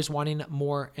customers always wanting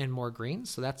more and more greens.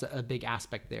 So that's a big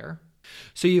aspect there.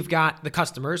 So you've got the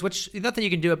customers, which nothing you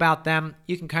can do about them.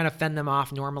 You can kind of fend them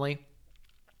off normally.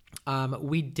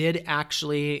 We did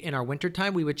actually, in our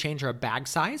wintertime, we would change our bag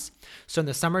size. So in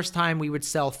the summertime, we would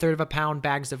sell 1/3 of a pound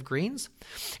bags of greens.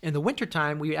 In the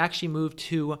wintertime, we actually moved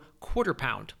to 1/4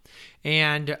 pound.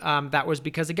 And that was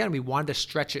because, again, we wanted to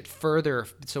stretch it further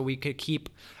so we could keep,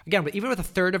 again, even with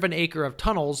 1/3 of an acre of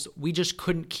tunnels, we just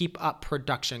couldn't keep up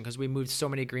production because we moved so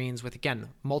many greens with, again,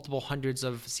 multiple hundreds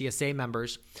of CSA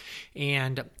members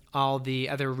and all the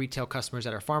other retail customers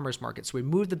at our farmers market. So we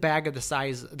moved the bag of the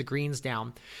size of the greens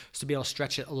down to be able to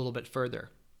stretch it a little bit further.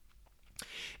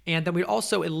 And then we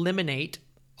also eliminate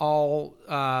all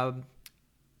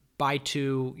buy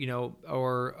two,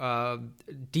 or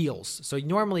deals. So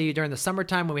normally during the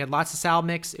summertime when we had lots of salad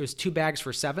mix, it was 2 bags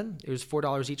for $7. It was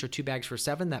 $4 each or 2 bags for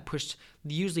 $7. That pushed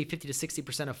usually 50 to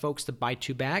 60% of folks to buy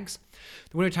 2 bags.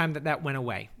 The wintertime that went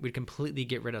away. We'd completely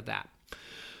get rid of that.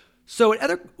 So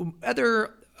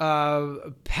other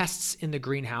pests in the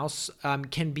greenhouse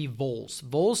can be voles.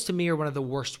 Voles to me are one of the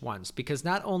worst ones because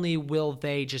not only will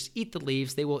they just eat the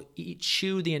leaves, they will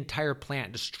chew the entire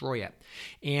plant, destroy it.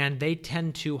 And they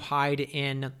tend to hide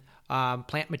in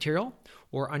plant material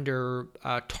or under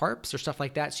tarps or stuff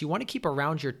like that. So you want to keep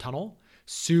around your tunnel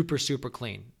super, super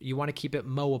clean. You want to keep it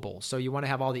mowable. So you want to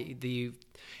have all the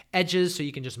edges so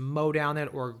you can just mow down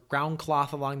it, or ground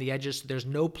cloth along the edges so there's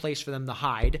no place for them to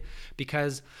hide,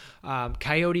 because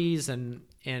coyotes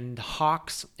and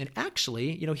hawks, and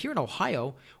actually, here in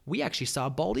Ohio, we actually saw a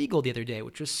bald eagle the other day,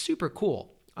 which was super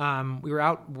cool. We were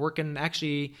out working.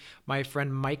 Actually, my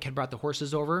friend Mike had brought the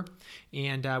horses over,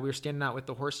 and we were standing out with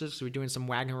the horses. So we were doing some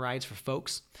wagon rides for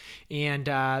folks, and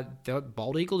the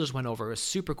bald eagle just went over. It was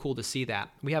super cool to see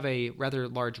that. We have a rather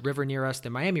large river near us,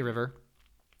 the Miami River.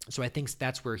 So I think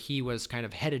that's where he was kind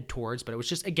of headed towards, but it was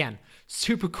just, again,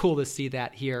 super cool to see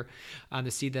that here, to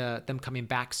see them coming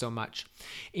back so much.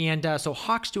 And so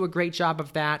hawks do a great job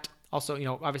of that. Also,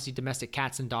 obviously domestic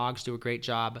cats and dogs do a great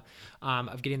job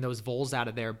of getting those voles out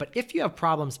of there. But if you have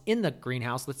problems in the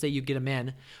greenhouse, let's say you get them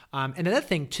in. And another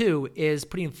thing too is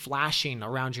putting flashing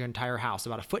around your entire house,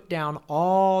 about 1 foot down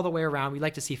all the way around. We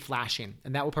like to see flashing,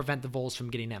 and that will prevent the voles from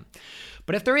getting in.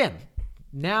 But if they're in,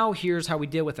 now here's how we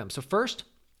deal with them. So first,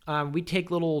 we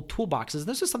take little toolboxes.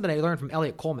 This is something I learned from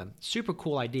Elliot Coleman. Super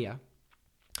cool idea.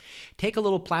 Take a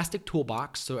little plastic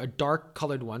toolbox, so a dark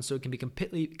colored one, so it can be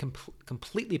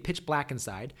completely pitch black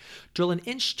inside. Drill 1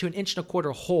 inch to 1.25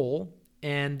 inch hole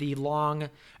in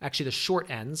the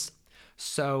short ends,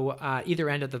 so either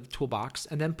end of the toolbox,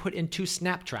 and then put in 2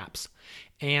 snap traps.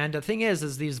 And the thing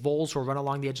is these voles will run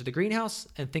along the edge of the greenhouse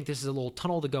and think this is a little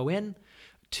tunnel to go in.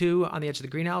 2 on the edge of the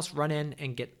greenhouse, run in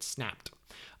and get snapped.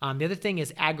 The other thing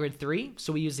is Agrid 3.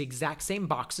 So we use the exact same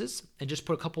boxes and just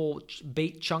put a couple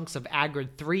bait chunks of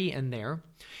Agrid 3 in there.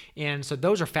 And so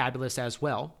those are fabulous as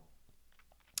well.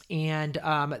 And the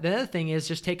other thing is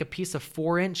just take a piece of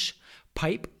 4-inch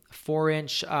pipe,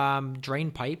 4-inch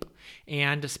drain pipe,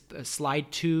 and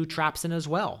slide 2 traps in as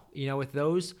well. With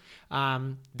those,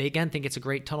 they again think it's a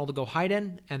great tunnel to go hide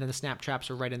in, and then the snap traps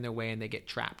are right in their way and they get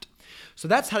trapped. So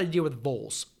that's how to deal with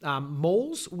voles.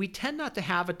 Moles, we tend not to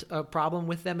have a problem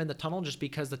with them in the tunnel just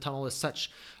because the tunnel is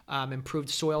such improved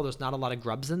soil. There's not a lot of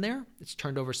grubs in there. It's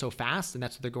turned over so fast, and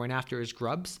that's what they're going after is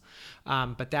grubs.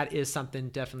 But that is something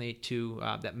definitely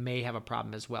that may have a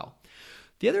problem as well.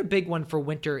 The other big one for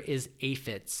winter is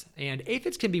aphids. And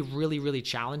aphids can be really, really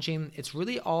challenging. It's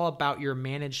really all about your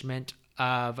management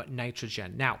of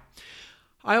nitrogen. Now,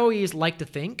 I always like to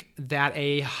think that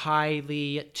a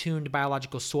highly tuned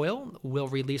biological soil will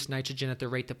release nitrogen at the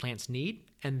rate the plants need,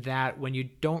 and that when you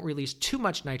don't release too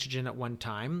much nitrogen at one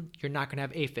time, you're not going to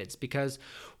have aphids, because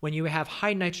when you have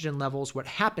high nitrogen levels, what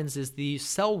happens is the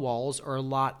cell walls are a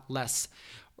lot less,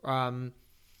 I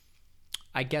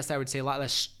guess I would say a lot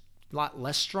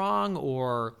less strong,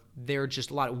 or they're just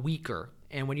a lot weaker.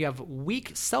 And when you have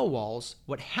weak cell walls,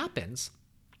 what happens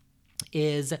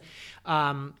is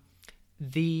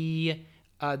they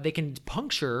can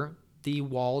puncture the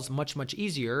walls much, much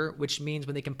easier, which means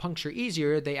when they can puncture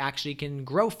easier, they actually can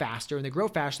grow faster. And they grow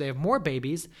faster, they have more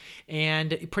babies,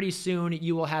 and pretty soon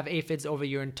you will have aphids over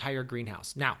your entire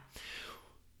greenhouse. Now,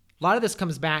 a lot of this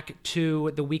comes back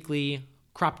to the weekly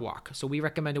crop walk. So we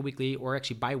recommend a weekly or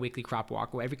actually bi-weekly crop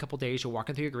walk, where every couple of days you're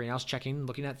walking through your greenhouse, checking,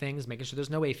 looking at things, making sure there's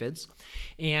no aphids.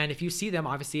 And if you see them,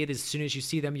 obviously as soon as you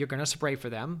see them, you're going to spray for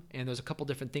them. And there's a couple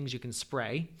different things you can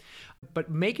spray, but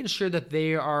making sure that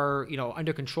they are,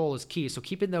 under control is key. So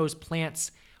keeping those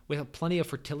plants with plenty of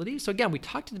fertility. So again, we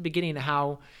talked at the beginning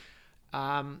how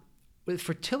with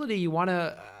fertility, you want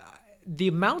to, the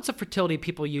amounts of fertility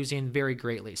people using vary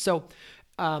greatly. So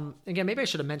again, maybe I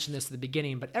should have mentioned this at the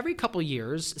beginning, but every couple of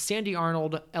years, Sandy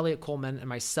Arnold, Elliot Coleman, and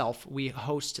myself, we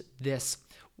host this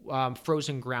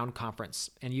frozen ground conference.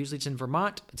 And usually it's in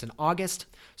Vermont. It's in August.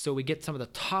 So we get some of the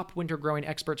top winter growing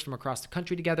experts from across the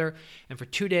country together. And for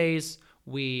 2 days,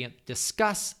 we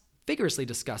vigorously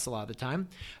discuss a lot of the time,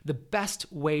 the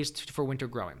best ways for winter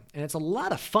growing. And it's a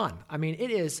lot of fun. I mean,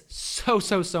 it is so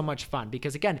much fun,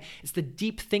 because again, it's the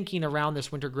deep thinking around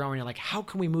this winter growing and like, how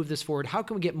can we move this forward? How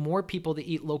can we get more people to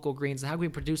eat local greens, and how can we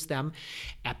produce them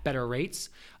at better rates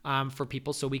for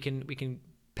people so we can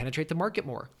penetrate the market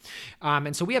more.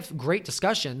 And so we have great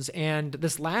discussions. And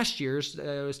this last year's,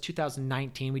 it was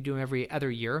 2019, we do them every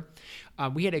other year.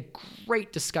 We had a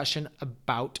great discussion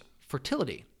about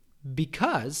fertility,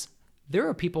 because there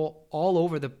are people all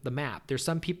over the map. There's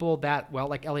some people that,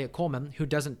 like Elliot Coleman, who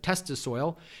doesn't test his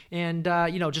soil and,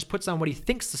 just puts on what he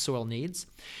thinks the soil needs.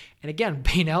 And again,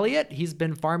 being Elliot, he's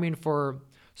been farming for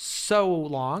so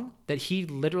long that he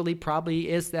literally probably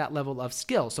is that level of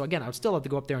skill. So again, I would still have to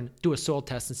go up there and do a soil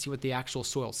test and see what the actual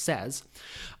soil says.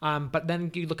 But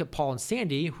then you look at Paul and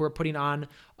Sandy, who are putting on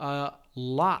a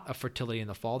lot of fertility in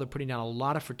the fall. They're putting down a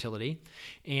lot of fertility,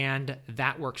 and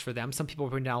that works for them. Some people are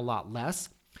putting down a lot less.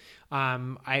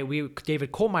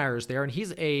 David Kohlmeyer is there, and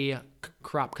he's a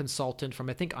crop consultant from,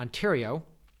 I think, Ontario.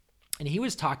 And he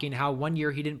was talking how one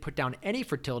year he didn't put down any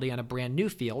fertility on a brand new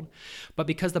field, but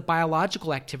because the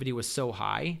biological activity was so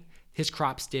high, his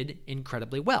crops did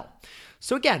incredibly well.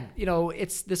 So again,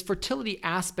 it's this fertility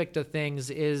aspect of things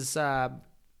is,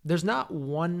 there's not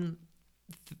one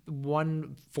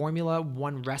formula,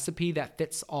 one recipe that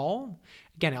fits all.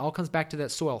 Again, it all comes back to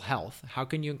that soil health. How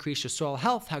can you increase your soil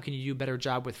health? How can you do a better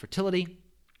job with fertility?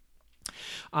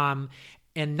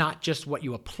 And not just what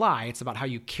you apply, it's about how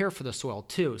you care for the soil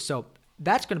too. So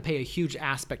that's going to pay a huge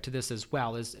aspect to this as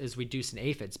well, as reducing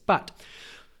aphids. But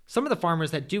some of the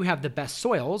farmers that do have the best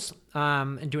soils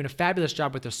and doing a fabulous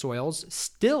job with their soils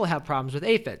still have problems with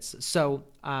aphids. So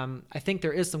I think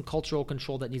there is some cultural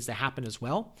control that needs to happen as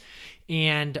well.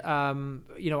 And,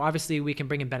 obviously we can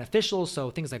bring in beneficials.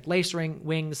 So things like lacewing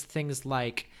wings, things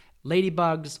like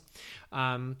ladybugs.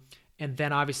 And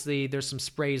then obviously there's some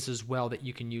sprays as well that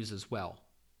you can use as well.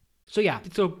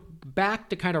 So back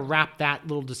to kind of wrap that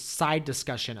little side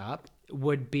discussion up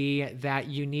would be that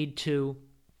you need to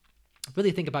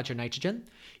really think about your nitrogen.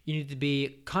 You need to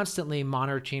be constantly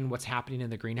monitoring what's happening in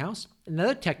the greenhouse.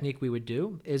 Another technique we would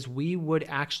do is we would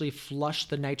actually flush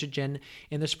the nitrogen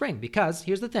in the spring, because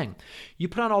here's the thing. You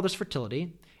put on all this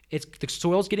fertility, the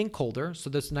soil's getting colder, so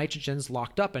this nitrogen's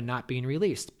locked up and not being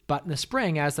released. But in the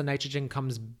spring, as the nitrogen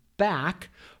comes back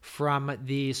from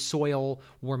the soil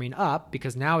warming up,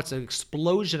 because now it's an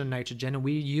explosion of nitrogen, and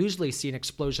we usually see an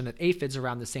explosion of aphids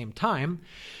around the same time,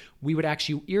 we would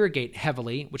actually irrigate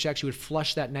heavily, which actually would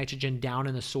flush that nitrogen down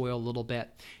in the soil a little bit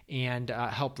and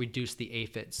help reduce the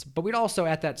aphids. But we'd also,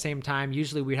 at that same time,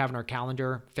 usually we'd have in our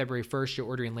calendar, February 1st, you're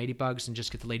ordering ladybugs and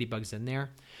just get the ladybugs in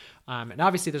there. And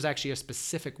obviously there's actually a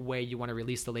specific way you want to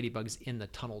release the ladybugs in the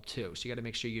tunnel too. So you got to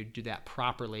make sure you do that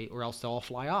properly, or else they'll all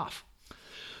fly off.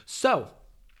 So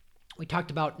we talked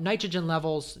about nitrogen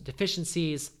levels,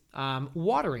 deficiencies,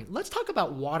 watering. Let's talk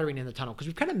about watering in the tunnel, because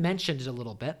we've kind of mentioned it a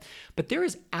little bit, but there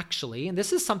is actually, and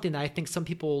this is something that I think some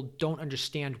people don't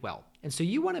understand well. And so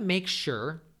you want to make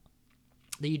sure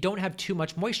that you don't have too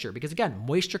much moisture, because again,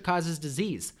 moisture causes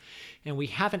disease. And we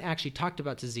haven't actually talked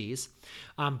about disease,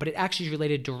 but it actually is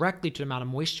related directly to the amount of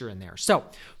moisture in there. So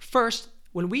first,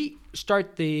 when we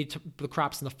start the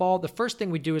crops in the fall, the first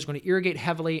thing we do is going to irrigate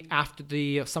heavily after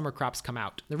the summer crops come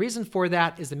out. The reason for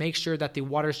that is to make sure that the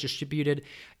water is distributed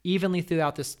evenly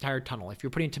throughout this entire tunnel. If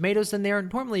you're putting tomatoes in there,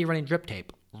 normally you're running drip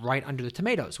tape right under the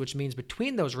tomatoes, which means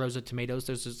between those rows of tomatoes,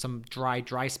 there's some dry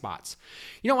spots.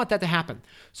 You don't want that to happen.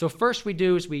 So first we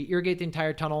do is we irrigate the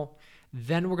entire tunnel.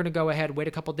 Then we're going to go ahead, wait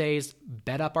a couple days,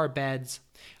 bed up our beds.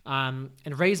 And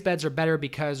raised beds are better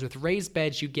because with raised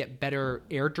beds, you get better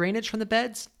air drainage from the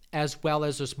beds, as well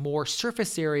as there's more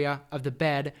surface area of the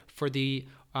bed for the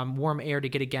warm air to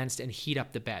get against and heat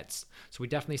up the beds. So we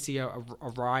definitely see a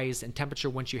rise in temperature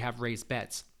once you have raised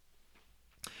beds.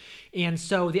 And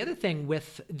so the other thing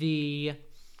with the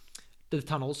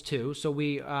tunnels too, so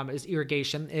is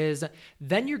irrigation, is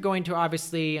then you're going to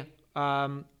obviously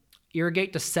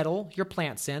irrigate to settle your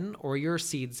plants in or your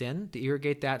seeds in, to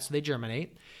irrigate that so they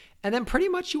germinate. And then pretty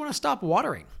much you want to stop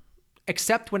watering,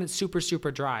 except when it's super,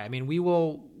 super dry. I mean, we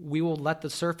will let the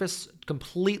surface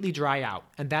completely dry out,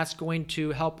 and that's going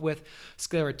to help with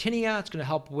sclerotinia. It's going to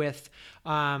help with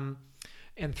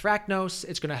anthracnose.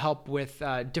 It's going to help with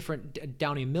different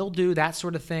downy mildew, that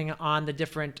sort of thing on the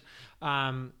different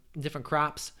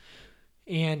crops.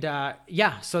 And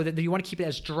so that you want to keep it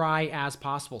as dry as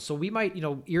possible. So we might,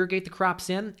 irrigate the crops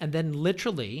in and then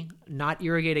literally not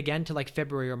irrigate again till like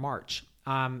February or March.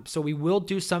 So we will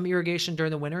do some irrigation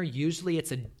during the winter. Usually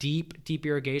it's a deep, deep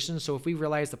irrigation. So if we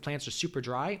realize the plants are super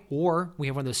dry, or we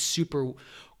have one of those super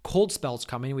cold spells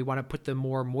coming, we want to put the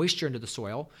more moisture into the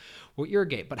soil, we'll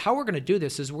irrigate. But how we're going to do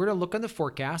this is we're going to look on the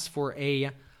forecast for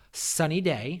a sunny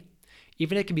day.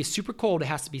 Even if it can be super cold, it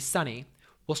has to be sunny.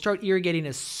 We'll start irrigating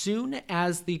as soon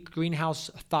as the greenhouse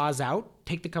thaws out.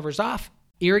 Take the covers off,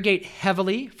 irrigate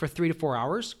heavily for 3 to 4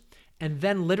 hours, and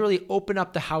then literally open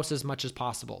up the house as much as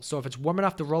possible. So if it's warm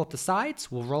enough to roll up the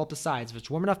sides, we'll roll up the sides. If it's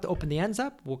warm enough to open the ends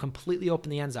up, we'll completely open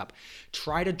the ends up.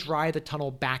 Try to dry the tunnel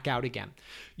back out again.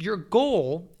 Your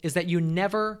goal is that you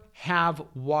never have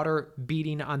water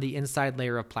beating on the inside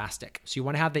layer of plastic. So you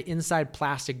want to have the inside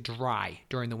plastic dry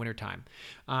during the wintertime.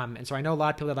 And so I know a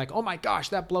lot of people are like, oh my gosh,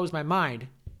 that blows my mind.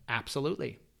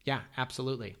 Absolutely. Yeah,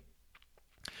 absolutely.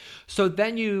 So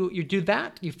then you do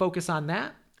that, you focus on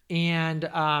that. And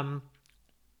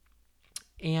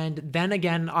then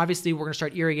again, obviously, we're going to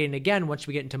start irrigating again once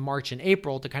we get into March and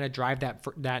April to kind of drive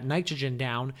that nitrogen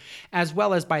down, as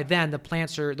well as by then the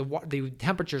plants the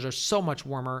temperatures are so much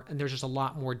warmer, and there's just a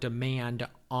lot more demand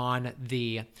on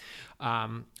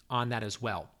that as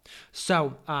well.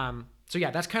 So yeah,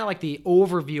 that's kind of like the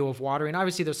overview of watering.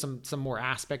 Obviously, there's some more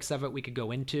aspects of it we could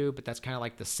go into, but that's kind of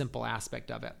like the simple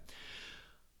aspect of it.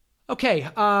 Okay.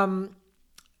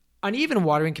 Uneven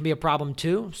watering can be a problem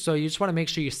too. So you just want to make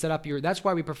sure you set up that's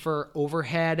why we prefer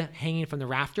overhead hanging from the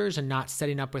rafters and not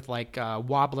setting up with like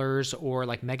wobblers or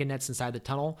like mega nets inside the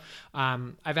tunnel.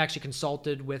 I've actually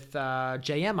consulted with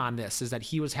JM on this, is that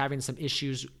he was having some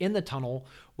issues in the tunnel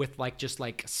with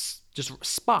just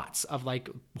spots of like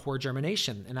poor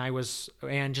germination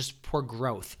and just poor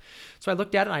growth. So I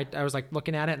looked at it, I was like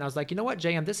looking at it, and I was like, you know what,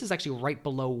 JM, this is actually right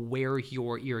below where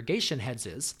your irrigation heads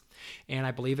is. And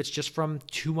I believe it's just from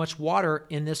too much water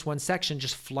in this one section,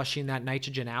 just flushing that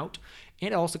nitrogen out.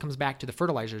 And it also comes back to the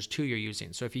fertilizers too you're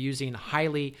using. So if you're using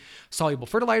highly soluble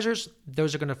fertilizers,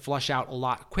 those are going to flush out a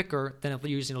lot quicker than if you're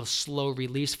using a slow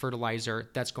release fertilizer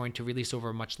that's going to release over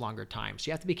a much longer time. So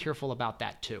you have to be careful about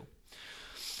that too.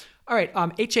 All right,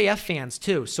 HAF fans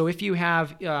too. So if you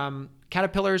have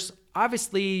caterpillars,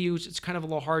 obviously it's kind of a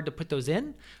little hard to put those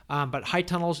in, but high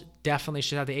tunnels definitely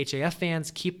should have the HAF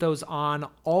fans. Keep those on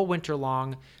all winter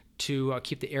long to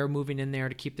keep the air moving in there,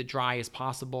 to keep it dry as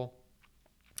possible.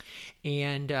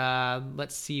 And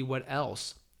let's see what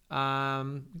else.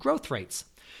 Growth rates.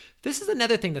 This is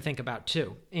another thing to think about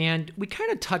too. And we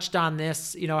kind of touched on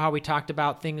this, how we talked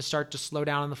about things start to slow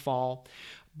down in the fall.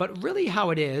 But really how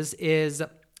it is,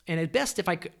 and at best if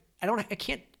I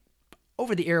can't,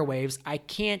 over the airwaves, I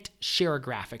can't share a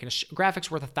graphic, and a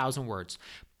graphic's worth 1,000 words,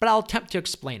 but I'll attempt to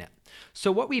explain it.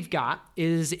 So what we've got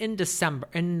is in December,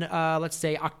 let's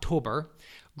say October,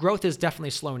 growth is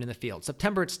definitely slowing in the field.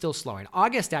 September, it's still slowing.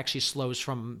 August actually slows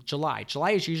from July.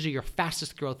 July is usually your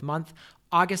fastest growth month.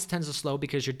 August tends to slow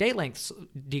because your day length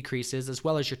decreases as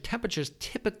well as your temperatures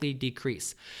typically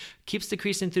decrease. Keeps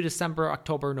decreasing through December,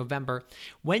 October, November.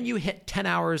 When you hit 10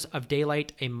 hours of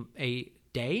daylight a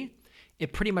day,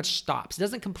 it pretty much stops. It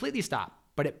doesn't completely stop,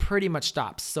 but it pretty much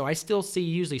stops. So I still see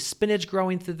usually spinach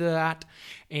growing through that,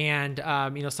 and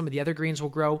some of the other greens will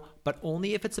grow, but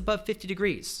only if it's above 50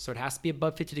 degrees. So it has to be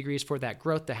above 50 degrees for that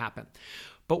growth to happen.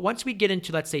 But once we get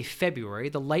into, let's say, February,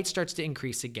 the light starts to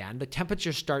increase again. The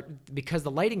temperatures start, because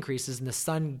the light increases and the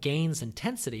sun gains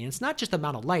intensity. And it's not just the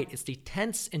amount of light, it's the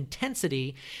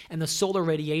intensity and the solar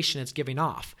radiation it's giving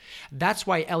off. That's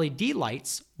why LED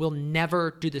lights will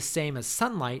never do the same as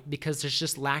sunlight, because it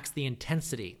just lacks the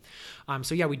intensity.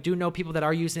 So yeah, we do know people that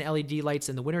are using LED lights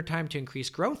in the wintertime to increase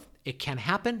growth. It can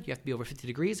happen. You have to be over 50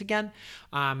 degrees again.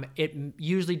 It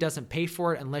usually doesn't pay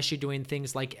for it unless you're doing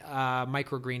things like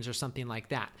microgreens or something like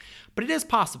that. But it is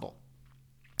possible.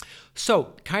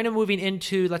 So kind of moving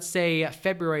into, let's say,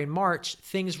 February and March,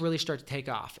 things really start to take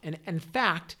off. And in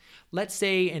fact, let's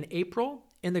say in April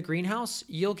in the greenhouse,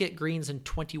 you'll get greens in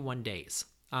 21 days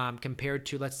compared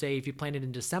to, let's say, if you planted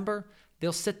in December,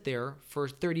 they'll sit there for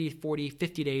 30, 40,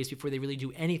 50 days before they really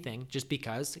do anything, just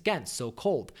because, again, so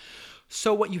cold.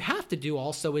 So what you have to do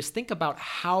also is think about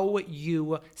how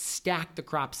you stack the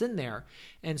crops in there.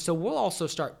 And so we'll also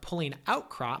start pulling out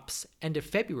crops end of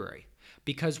February,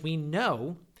 because we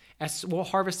know as we'll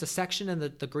harvest a section in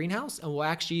the greenhouse and we'll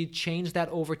actually change that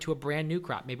over to a brand new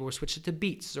crop. Maybe we'll switch it to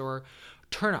beets or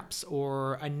turnips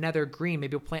or another green.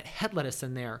 Maybe we'll plant head lettuce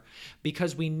in there,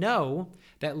 because we know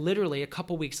that literally a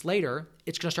couple weeks later,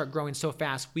 it's going to start growing so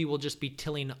fast, we will just be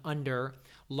tilling under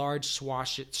large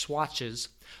swatches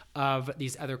of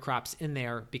these other crops in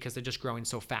there because they're just growing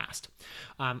so fast.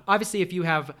 Obviously, if you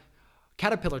have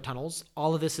caterpillar tunnels,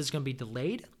 all of this is going to be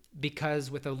delayed,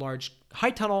 because with a large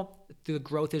high tunnel, the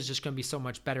growth is just going to be so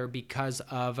much better because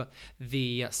of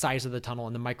the size of the tunnel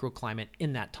and the microclimate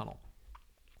in that tunnel.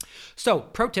 So,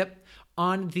 pro tip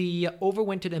on the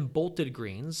overwintered and bolted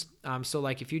greens. So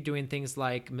like if you're doing things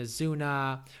like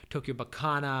Mizuna, Tokyo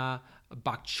Bakana,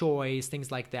 bok choys,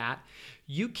 things like that,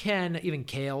 you can, even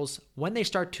kales, when they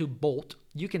start to bolt,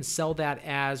 you can sell that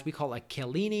as, we call it like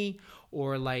kalini,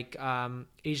 or like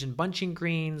Asian bunching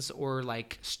greens, or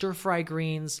like stir-fry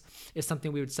greens is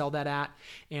something we would sell that at.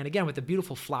 And again, with the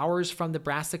beautiful flowers from the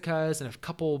brassicas and a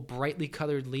couple brightly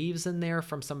colored leaves in there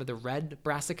from some of the red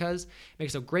brassicas,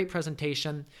 makes a great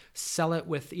presentation. Sell it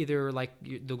with either like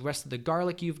the rest of the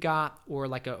garlic you've got, or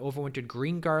like an overwintered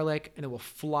green garlic, and it will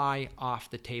fly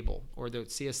off the table, or the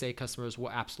CSA customers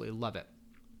will absolutely love it.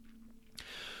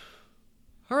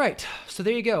 All right, so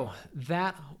there you go.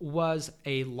 That was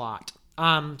a lot.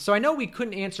 So I know we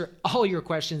couldn't answer all your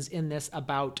questions in this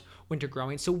about winter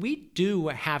growing. So we do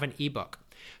have an ebook.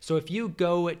 So if you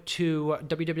go to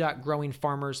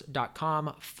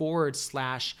www.growingfarmers.com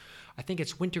 / I think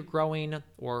it's winter growing,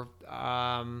 or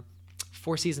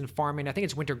 4-season farming. I think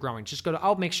it's winter growing. Just go to,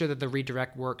 I'll make sure that the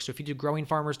redirect works. So if you do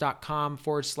growingfarmers.com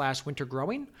 / winter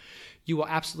growing, you will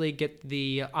absolutely get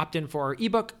the opt-in for our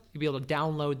ebook. You'll be able to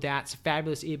download that. It's a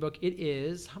fabulous ebook. It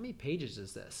is, how many pages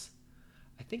is this?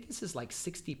 I think this is like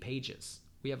 60 pages.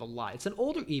 We have a lot. It's an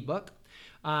older ebook.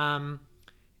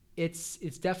 It's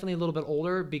definitely a little bit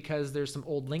older because there's some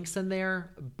old links in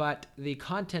there, but the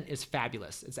content is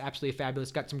fabulous. It's absolutely fabulous.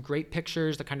 It's got some great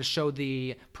pictures that kind of show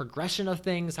the progression of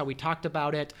things, how we talked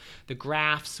about it, the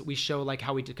graphs. We show like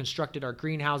how we constructed our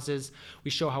greenhouses.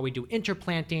 We show how we do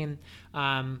interplanting.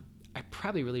 I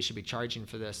probably really should be charging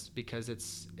for this because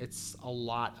it's a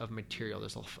lot of material.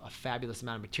 There's a fabulous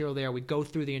amount of material there. We go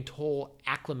through the whole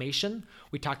acclimation.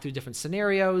 We talk through different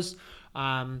scenarios.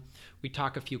 We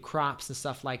talk a few crops and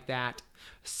stuff like that.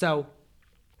 So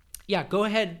yeah, go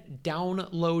ahead,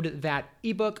 download that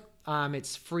ebook.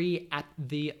 It's free at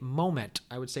the moment.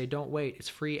 I would say don't wait. It's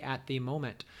free at the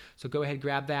moment. So go ahead,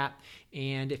 grab that.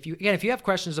 And if you have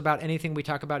questions about anything we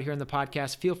talk about here in the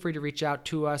podcast, feel free to reach out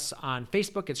to us on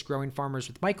Facebook. It's Growing Farmers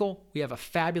with Michael. We have a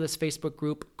fabulous Facebook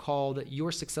group called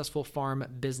Your Successful Farm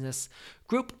Business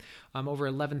Group. Over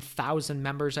 11,000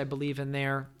 members, I believe, in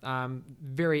there.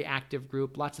 Very active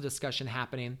group. Lots of discussion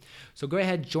happening. So go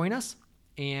ahead, join us.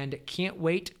 And can't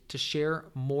wait to share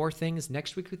more things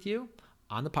next week with you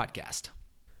on the podcast.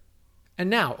 And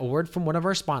now, a word from one of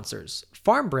our sponsors.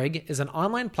 FarmBrig is an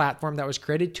online platform that was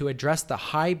created to address the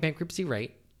high bankruptcy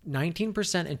rate,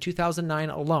 19% in 2009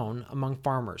 alone among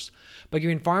farmers. By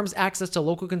giving farms access to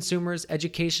local consumers,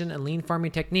 education, and lean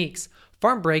farming techniques,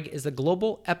 FarmBrig is the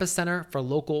global epicenter for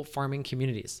local farming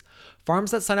communities.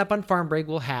 Farms that sign up on FarmBrig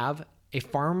will have a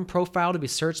farm profile to be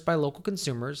searched by local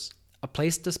consumers, a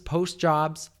place to post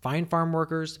jobs, find farm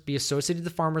workers, be associated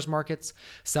with farmers markets,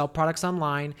 sell products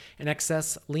online, and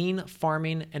access lean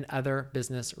farming and other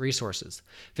business resources.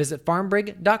 Visit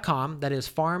farmbrig.com, that is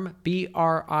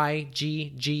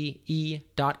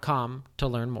farmbrigge.com, to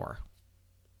learn more.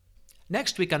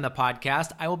 Next week on the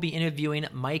podcast, I will be interviewing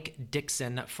Mike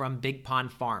Dixon from Big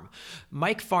Pond Farm.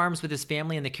 Mike farms with his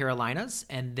family in the Carolinas,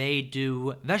 and they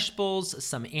do vegetables,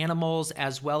 some animals,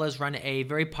 as well as run a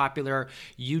very popular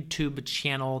YouTube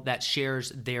channel that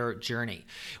shares their journey.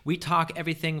 We talk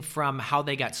everything from how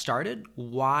they got started,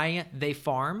 why they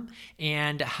farm,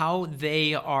 and how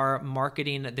they are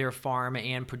marketing their farm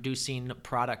and producing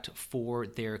product for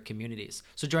their communities.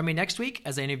 So join me next week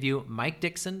as I interview Mike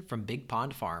Dixon from Big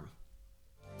Pond Farm.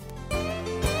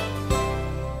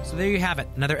 So there you have it,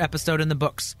 another episode in the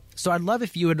books. So I'd love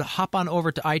if you would hop on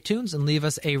over to iTunes and leave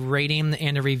us a rating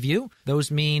and a review. Those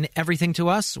mean everything to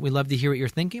us. We love to hear what you're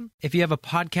thinking. If you have a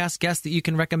podcast guest that you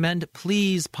can recommend,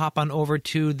 please pop on over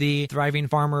to the Thriving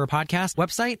Farmer Podcast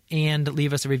website and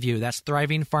leave us a review. That's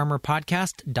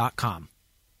thrivingfarmerpodcast.com.